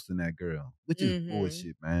was roasting that girl, which is Mhm.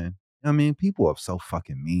 bullshit, man. I mean, people are so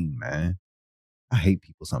fucking mean, man. I hate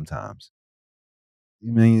people sometimes.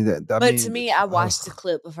 You mean that? But to me, I watched the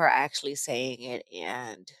clip of her actually saying it,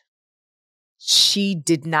 and she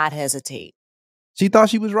did not hesitate. She thought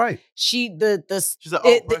she was right. She's like, "Oh,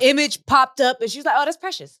 the Precious." image popped up, and she's like, "Oh, that's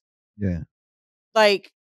Precious." Yeah.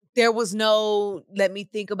 Like there was no let me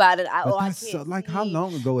think about it. But I that's can't. like how see.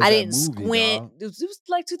 long ago is I that didn't movie, squint. dog? It was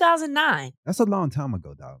like 2009, That's a long time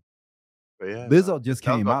ago, dog. But yeah, Lizzo just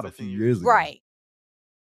that was came about out a 15 few years years ago. right?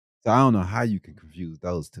 So I don't know how you can confuse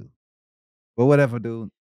those two. But whatever, dude.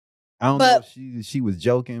 I don't know if she was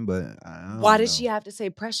joking, but I don't Why did know. she have to say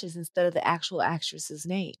Precious instead of the actual actress's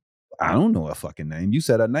name? I don't know her fucking name. You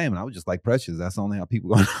said her name, and I was just like, Precious. That's only how people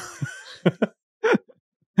go.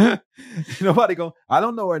 Nobody go, I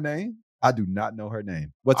don't know her name. I do not know her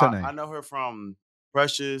name. What's her name? I know her from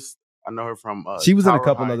Precious. I know her from. She was in a Tower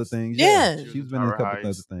couple Heights. other things. Yeah. She's been in a Tower couple other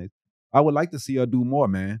Heights. things. I would like to see her do more,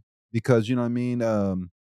 man, because you know what I mean.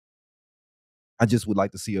 I just would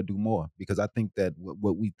like to see her do more because I think that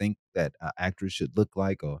what we think that an actress should look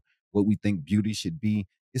like or what we think beauty should be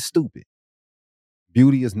is stupid.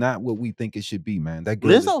 Beauty is not what we think it should be, man. That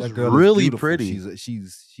girl, Lizzo's that girl really is beautiful. pretty.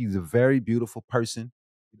 She's a very beautiful person.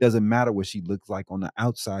 It doesn't matter what she looks like on the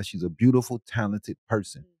outside. She's a beautiful, talented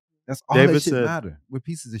person. That's all David that shit said- matter. We're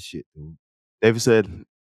pieces of shit, dude. David said,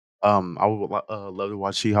 I would love to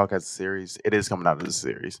watch She-Hulk as a series. It is coming out as a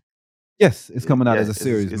series. Yes, it's coming out Yeah, as a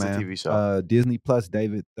series, it's man. a TV show. Disney Plus,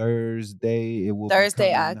 David. Thursday, it will Thursday,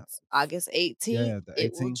 be coming out. August 18th. Yeah, the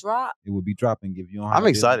It will 18th. drop. It will be dropping. If you don't have I'm Disney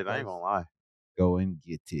excited. I Plus, ain't gonna lie. go and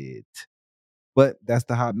get it. But that's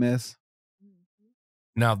the hot mess.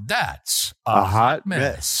 Now that's a hot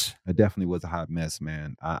mess. It definitely was a hot mess,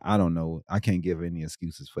 man. I don't know. I can't give any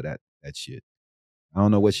excuses for that shit. I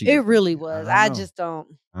don't know what she. It really was. I know. just don't.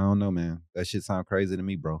 I don't know, man. That shit sound crazy to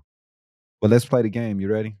me, bro. But let's play the game.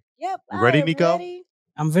 You ready? Yep. You ready, I am Nico? ready.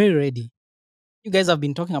 I'm very ready. You guys have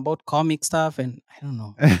been talking about comic stuff and I don't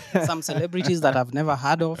know, some celebrities that I've never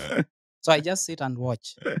heard of. So I just sit and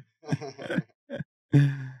watch.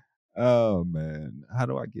 Oh man, how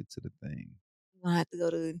do I get to the thing? I'm gonna have to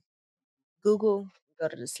go to Google, go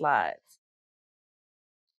to the slides.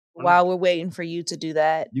 While we're waiting for you to do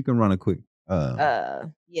that, You can run a quick. yeah,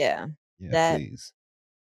 Yeah, that- please.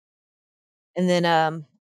 and then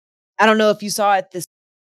I don't know if you saw it this.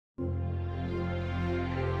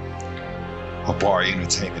 Habari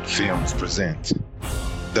Entertainment Films present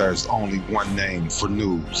There's Only One Name for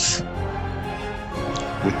News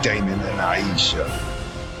with Damon and Aisha.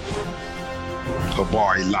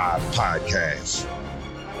 Habari Live Podcast.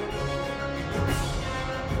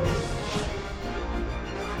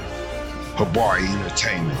 Habari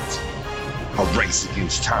Entertainment. A race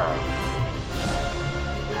against time.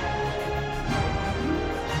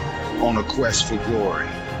 On a quest for glory.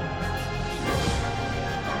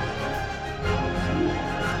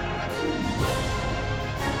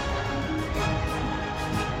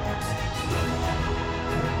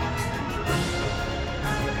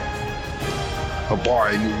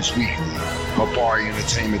 Habari News Weekly,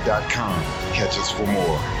 HabariEntertainment.com. Catch us for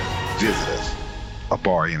more. Visit us,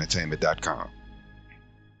 HabariEntertainment.com.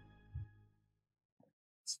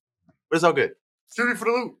 But it's all good. Shooting for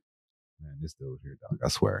the loot. Man, this dude here, dog. I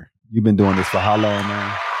swear. You've been doing this for how long,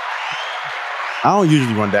 man? I don't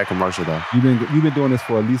usually run that commercial though. You've been doing this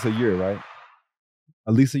for at least a year, right?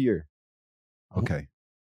 At least a year. Okay.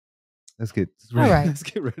 Let's get ready. All right. Let's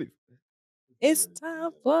get ready. It's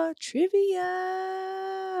time for trivia.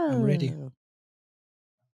 I'm ready.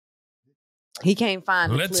 He can't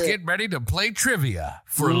find. Let's the clip. get ready to play trivia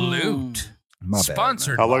for loot. My bad,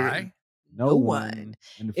 Sponsored man. How long- by No one. one.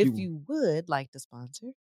 And If you would like to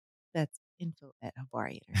sponsor, that's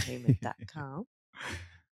info@HabariEntertainment.com.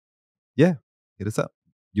 Yeah, hit us up.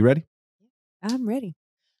 You ready? I'm ready.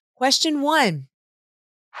 Question 1.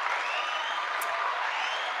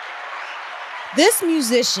 This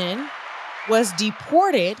musician was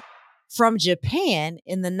deported from Japan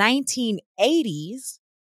in the 1980s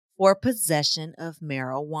for possession of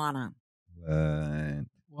marijuana.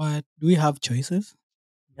 What? Do we have choices?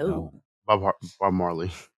 No. Bob Marley.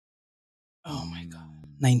 Oh my God.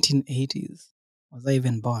 1980s. Was I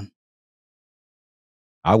even born?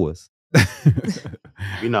 I was.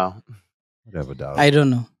 You know. Whatever, dog. I don't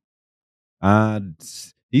know.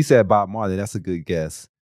 He said Bob Marley. That's a good guess.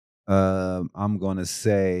 I'm gonna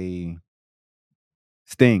say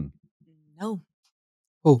Sting. No.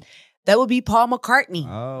 Who? That would be Paul McCartney.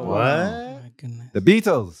 Oh, What? Oh my goodness. The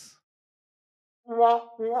Beatles.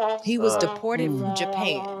 He was deported from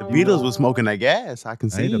Japan. The Beatles was smoking that gas. I can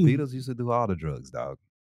see. Hey, the Beatles used to do all the drugs, dog.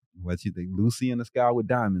 What you think? Lucy in the Sky with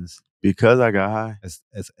Diamonds. Because I got high. It's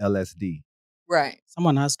LSD. Right.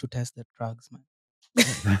 Someone has to test the drugs, man.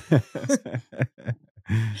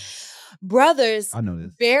 Brothers I know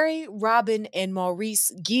this. Barry, Robin, and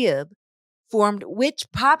Maurice Gibb formed which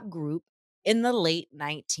pop group in the late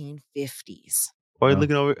 1950s? Boy, No.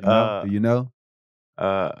 looking over. Do you know?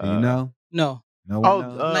 Do you know? No. No one Oh,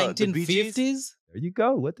 knows? the Bee Gees? 1950s? There you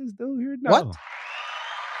go. What this dude here know? What?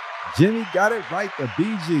 Jimmy got it right. The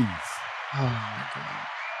Bee Gees. Oh my God.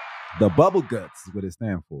 The Bubble Guts is what it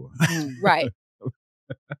stands for. Right. Don't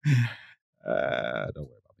worry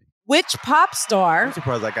about me. Which pop I'm star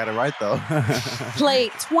surprised I got it right though.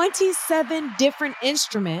 played 27 different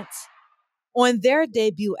instruments on their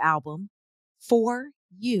debut album, For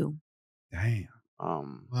You? Damn.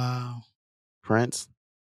 Wow. Prince.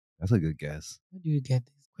 That's a good guess. Where do you get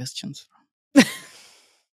these questions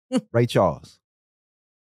from? Ray Charles.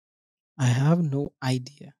 I have no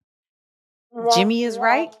idea. Jimmy is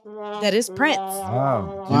right. That is Prince.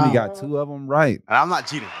 Wow. Jimmy got 2 of them right. And I'm not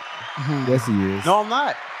cheating. Yes, he is. No, I'm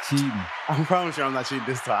not. Cheating. I promise you I'm not cheating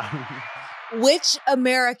this time. Which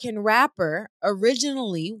American rapper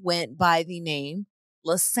originally went by the name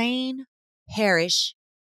Lassane Parrish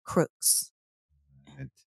Crooks?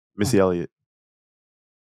 Missy Elliott.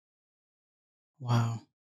 Wow.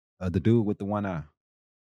 The dude with the one eye.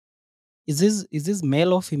 Is this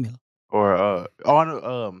male or female? Or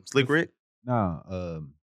Slick Rick? No,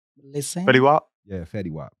 Listen. Fetty Wap? yeah,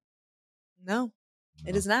 Fetty Wap. No,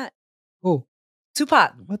 it is not. Who?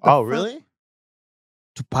 Tupac. What the Oh, fuck? really?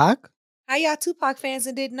 Tupac? How y'all Tupac fans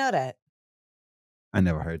and didn't know that? I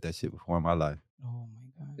never heard that shit before in my life. Oh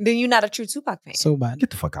my god. Then you're not a true Tupac fan. So bad. Get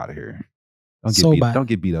the fuck out of here. Don't get So beat. bad. Don't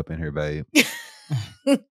get beat up in here, babe.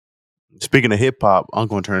 Speaking of hip hop, I'm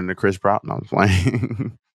going to turn into Chris Brown. No, I'm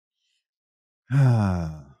playing.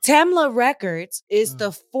 Tamla Records is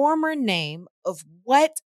the former name of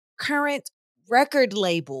what current record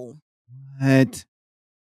label? What?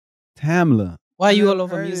 Tamla. Why are you Never all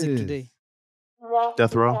over heard music this. today?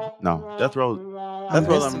 Death Row? No. Death Row not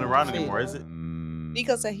even around anymore, is it?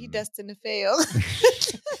 Nico said he destined to fail.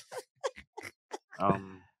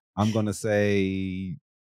 I'm gonna say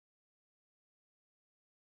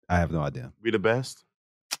I have no idea. Be the best?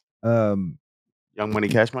 Um, Young Money,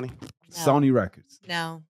 Cash Money? No. Sony Records.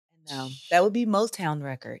 No. That would be Motown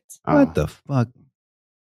Records. What the fuck?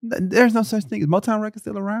 There's no such thing. Is Motown Records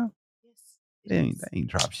still around? Yes. They ain't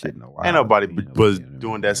dropped shit in a while. Ain't nobody You know, was you know,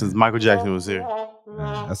 doing that since Michael Jackson was here.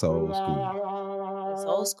 That's old school. It's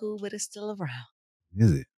old school, but it's still around.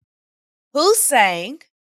 Is it? Who sang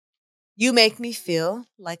You Make Me Feel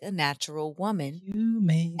Like a Natural Woman You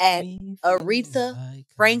make at me feel Aretha like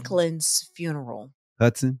Franklin's funeral?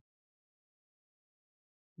 Hudson?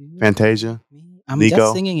 Fantasia? I'm Nico?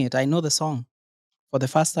 just singing it. I know the song for the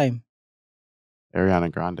first time.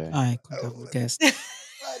 Ariana Grande. I could have guessed.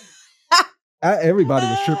 Everybody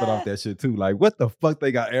was tripping off that shit too. Like, what the fuck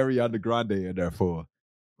they got Ariana Grande in there for?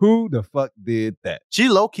 Who the fuck did that? She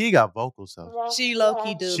low key got vocals though. She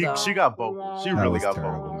low-key do, though. She got vocals. She That really was got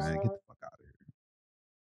terrible, vocals. man. Get the fuck out of here.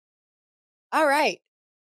 All right.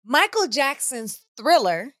 Michael Jackson's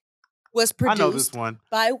Thriller was I know produced this one.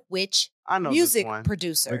 by which I know music this one.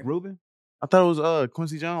 producer? Rick Rubin? I thought it was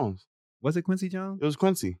Quincy Jones. Was it Quincy Jones? It was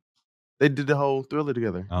Quincy. They did the whole Thriller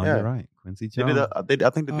together. Oh, yeah. you're right. Quincy They Jones. did I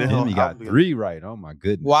think they did the whole Jimmy got album together. 3 right. Oh my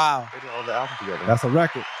goodness. Wow. They did all the album together. That's a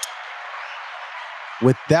record.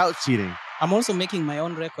 Without cheating. I'm also making my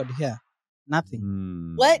own record here. Nothing.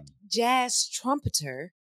 Hmm. What jazz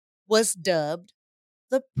trumpeter was dubbed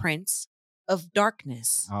the Prince of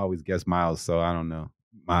Darkness? I always guess Miles, so I don't know.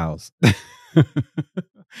 Miles.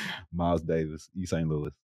 Miles Davis, East St. Louis.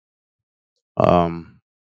 Yeah,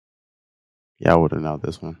 I would have known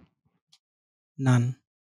this one. None.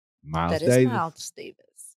 Miles That is Davis. Miles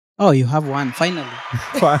Davis. Oh, you have one. Finally.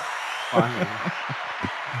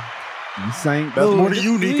 You sang That's No, more do- than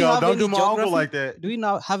you, do we Nico. have Don't any do my uncle geography? like that. Do we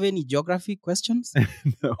now have any geography questions?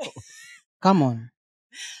 No. Come on.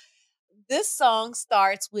 This song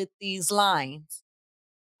starts with these lines.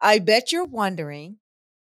 I bet you're wondering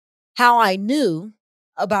how I knew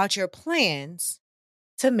about your plans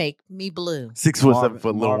to make me blue. 6 foot, 7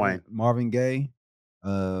 foot, Lil Wayne. Marvin Gaye.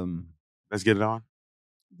 Let's get it on.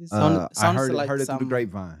 This I sounds heard like it through the some,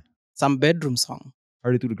 grapevine. some bedroom song.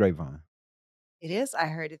 Heard it through the grapevine. It is. I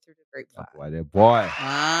heard it through the grapevine. Boy, that boy.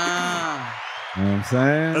 Ah. You know what I'm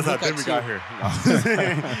saying? That's how Look at Jimmy got here.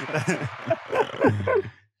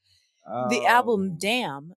 The album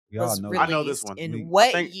Damn we all was know released that. I know this one. in I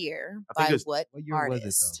what think- year I think by it's- what What year was it,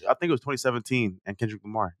 artist? though? I think it was 2017 and Kendrick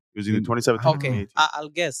Lamar. It was either Mm, 2017 or Okay. 2018. I'll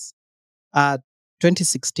guess.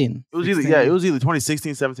 2016. It was either 16. it was either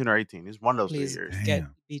 2016, 17, or 18. It's one of those Please 3 years. get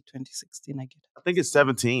Damn. be 2016. I get it. I think it's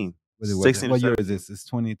 17. What is it? 16 or What year 17. is this? It's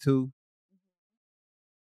 22.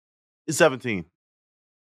 It's 17.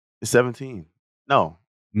 It's 17. No.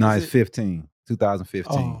 No, Is it's it? 15.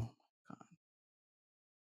 2015. Oh.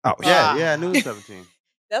 Oh, Yeah, Ah. yeah, I knew it was 17.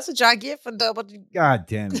 That's what y'all get for double. God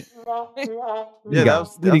damn it. Yeah,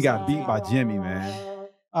 Then he got beat by Jimmy, man.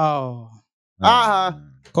 Oh. Uh-huh.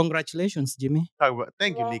 Congratulations, Jimmy. Talk about.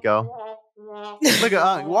 Thank you, Nico. Look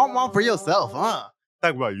at want one for yourself, huh?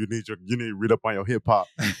 Talk about you need to read up on your hip hop.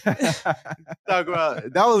 Talk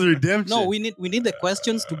about that was redemption. No, we need the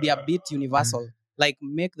questions to be a bit universal. Like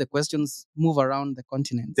make the questions move around the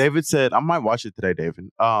continents. David said I might watch it today, David.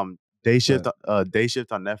 Day Shift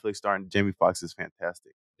on Netflix starring Jamie Foxx is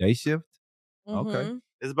fantastic. Day shift? Mm-hmm. Okay.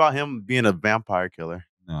 It's about him being a vampire killer.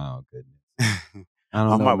 Oh, goodness. I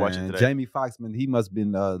don't know, might watch it man. today. Jamie Foxx, man, he must have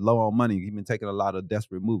been low on money. He's been taking a lot of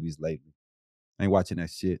desperate movies lately. I ain't watching that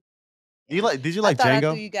shit. Did you like I thought I threw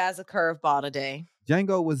Django? you guys a curveball today.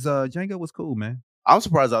 Django was cool, man. I'm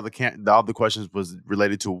surprised all the questions was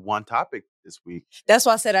related to one topic this week. That's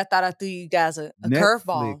why I said I thought I threw you guys a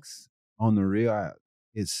curveball. Netflix on the real,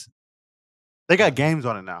 They got games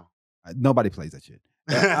on it now. Nobody plays that shit.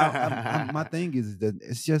 My thing is that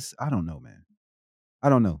it's just, I don't know, man. I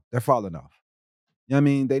don't know. They're falling off. You know what I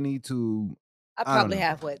mean? They need to. I probably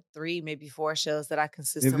have 3, maybe 4 shows that I If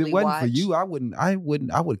consistently it wasn't watch. for you,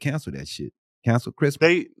 I would cancel that shit. Cancel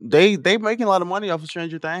Christmas. They making a lot of money off of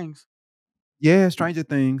Stranger Things. Yeah, Stranger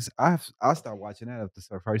Things. I started watching that after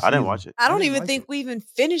the first season. I didn't watch it. I don't even think we even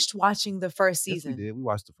finished watching the first season. Yes, we did. We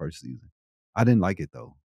watched the first season. I didn't like it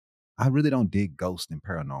though. I really don't dig ghost and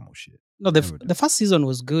paranormal shit. No, the first season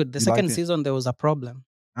was good. The You second liked it? season there was a problem.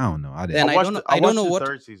 I don't know. I didn't. Then I don't know the what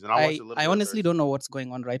third season. I watched a little bit I of honestly third don't know what's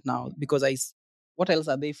going on right now because what else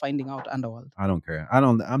are they finding out Underworld? I don't care.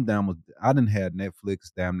 I'm down with. I didn't have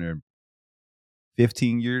Netflix damn near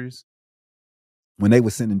 15 years. When they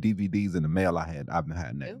were sending DVDs in the mail, I've been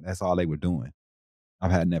had Netflix. That's all they were doing.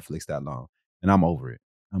 I've had Netflix that long, and I'm over it.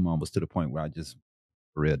 I'm almost to the point where I just,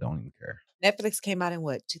 for real, don't even care. Netflix came out in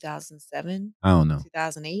what, 2007? I don't know.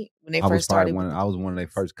 2008 when they first started. I was one of their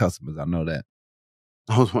first customers. I know that.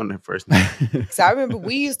 I was one of their first. So I remember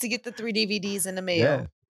we used to get the 3 DVDs in the mail.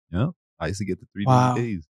 Yeah. I used to get the 3 Wow.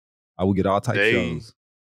 DVDs. I would get all type shows.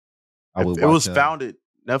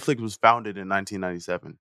 Netflix was founded in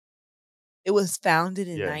 1997. It was founded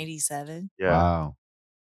in 97. Yeah. Wow.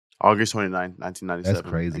 August 29th, 1997. That's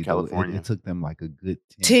crazy. In California. It took them like a good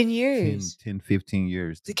 10 years. 15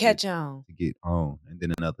 years to catch on. To get on. And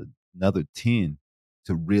then another 10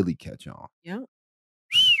 to really catch on. Yeah.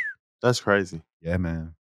 That's crazy. Yeah,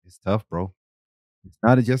 man. It's tough, bro. It's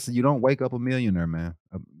not just, you don't wake up a millionaire, man.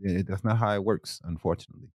 That's not how it works,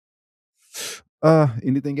 unfortunately.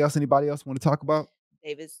 Anything else anybody else want to talk about?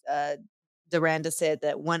 Davis, Duranda said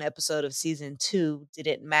that one episode of season 2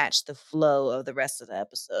 didn't match the flow of the rest of the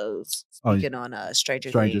episodes. Speaking on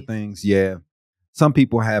Stranger Things, yeah. Some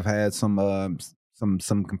people have had some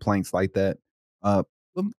complaints like that. But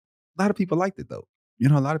a lot of people liked it though. You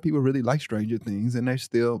know, a lot of people really like Stranger Things, and they're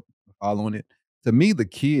still following it. To me, the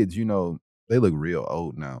kids, you know, they look real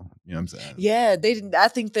old now. You know what I'm saying? Yeah, they didn't. I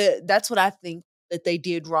think that's what I think that they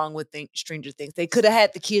did wrong with Stranger Things. They could have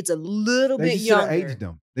had the kids a little bit younger. They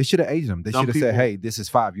should have aged them. They should have said, "Hey, this is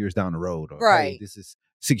 5 years down the road," or "Hey, this is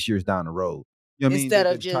 6 years down the road." You know what I mean? Instead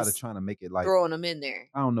of just trying to make it like throwing them in there.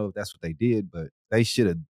 I don't know if that's what they did, but they should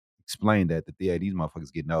have explained that these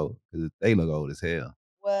motherfuckers getting old because they look old as hell.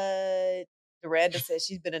 What Duranda says,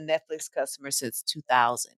 she's been a Netflix customer since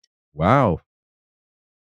 2000. Wow.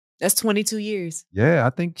 That's 22 years. Yeah,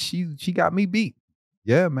 I think she got me beat.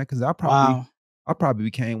 Yeah, man, because I probably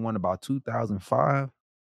became one about 2005,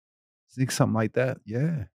 6, something like that.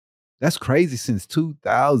 Yeah. That's crazy since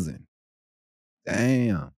 2000.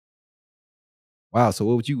 Damn. Wow, so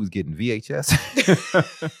what you was getting, VHS?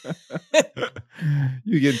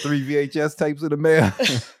 You getting 3 VHS tapes in the mail?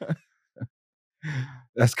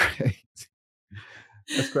 That's crazy.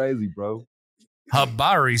 That's crazy, bro.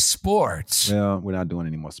 Habari Sports. Well, we're not doing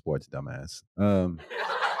any more sports, dumbass. I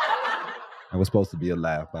was supposed to be a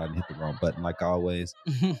laugh, but I didn't hit the wrong button like always.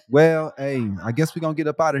 Well, hey, I guess we're going to get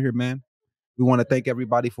up out of here, man. We want to thank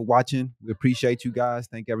everybody for watching. We appreciate you guys.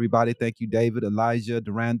 Thank everybody. Thank you, David, Elijah,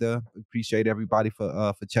 Duranda. Appreciate everybody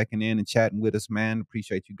for checking in and chatting with us, man.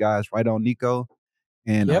 Appreciate you guys. Right on, Nico.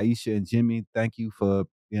 And Aisha and Jimmy, thank you for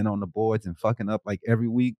being on the boards and fucking up like every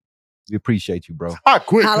week. We appreciate you, bro.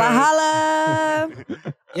 Quick, holla, holla.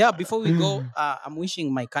 Yeah, before we go, I'm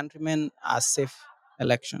wishing my countrymen a safe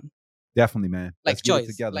election. Definitely, man. Like Let's choice. get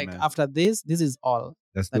it together, like man. after this is all.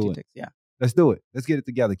 Let's do it. Takes. Yeah. Let's do it. Let's get it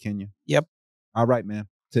together, Kenya. Yep. All right, man.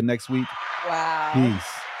 Till next week. Wow.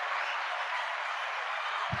 Peace.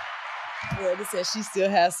 Brenda says she still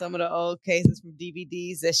has some of the old cases from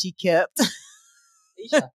DVDs that she kept.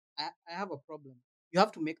 Aisha, I have a problem. You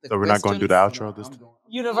have to make the. So we're not going to do the outro this time.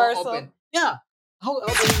 Universal. Yeah. How do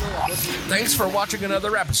you know? Thanks for watching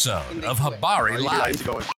another episode of Habari Live.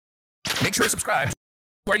 Make sure to subscribe to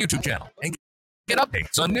our YouTube channel and get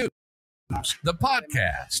updates on news, the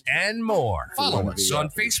podcast, and more. Follow us on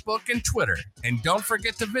Facebook and Twitter. And don't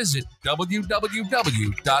forget to visit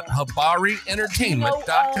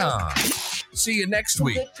www.habarientertainment.com. See you next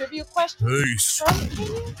week. Trivia question. Peace.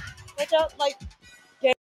 Like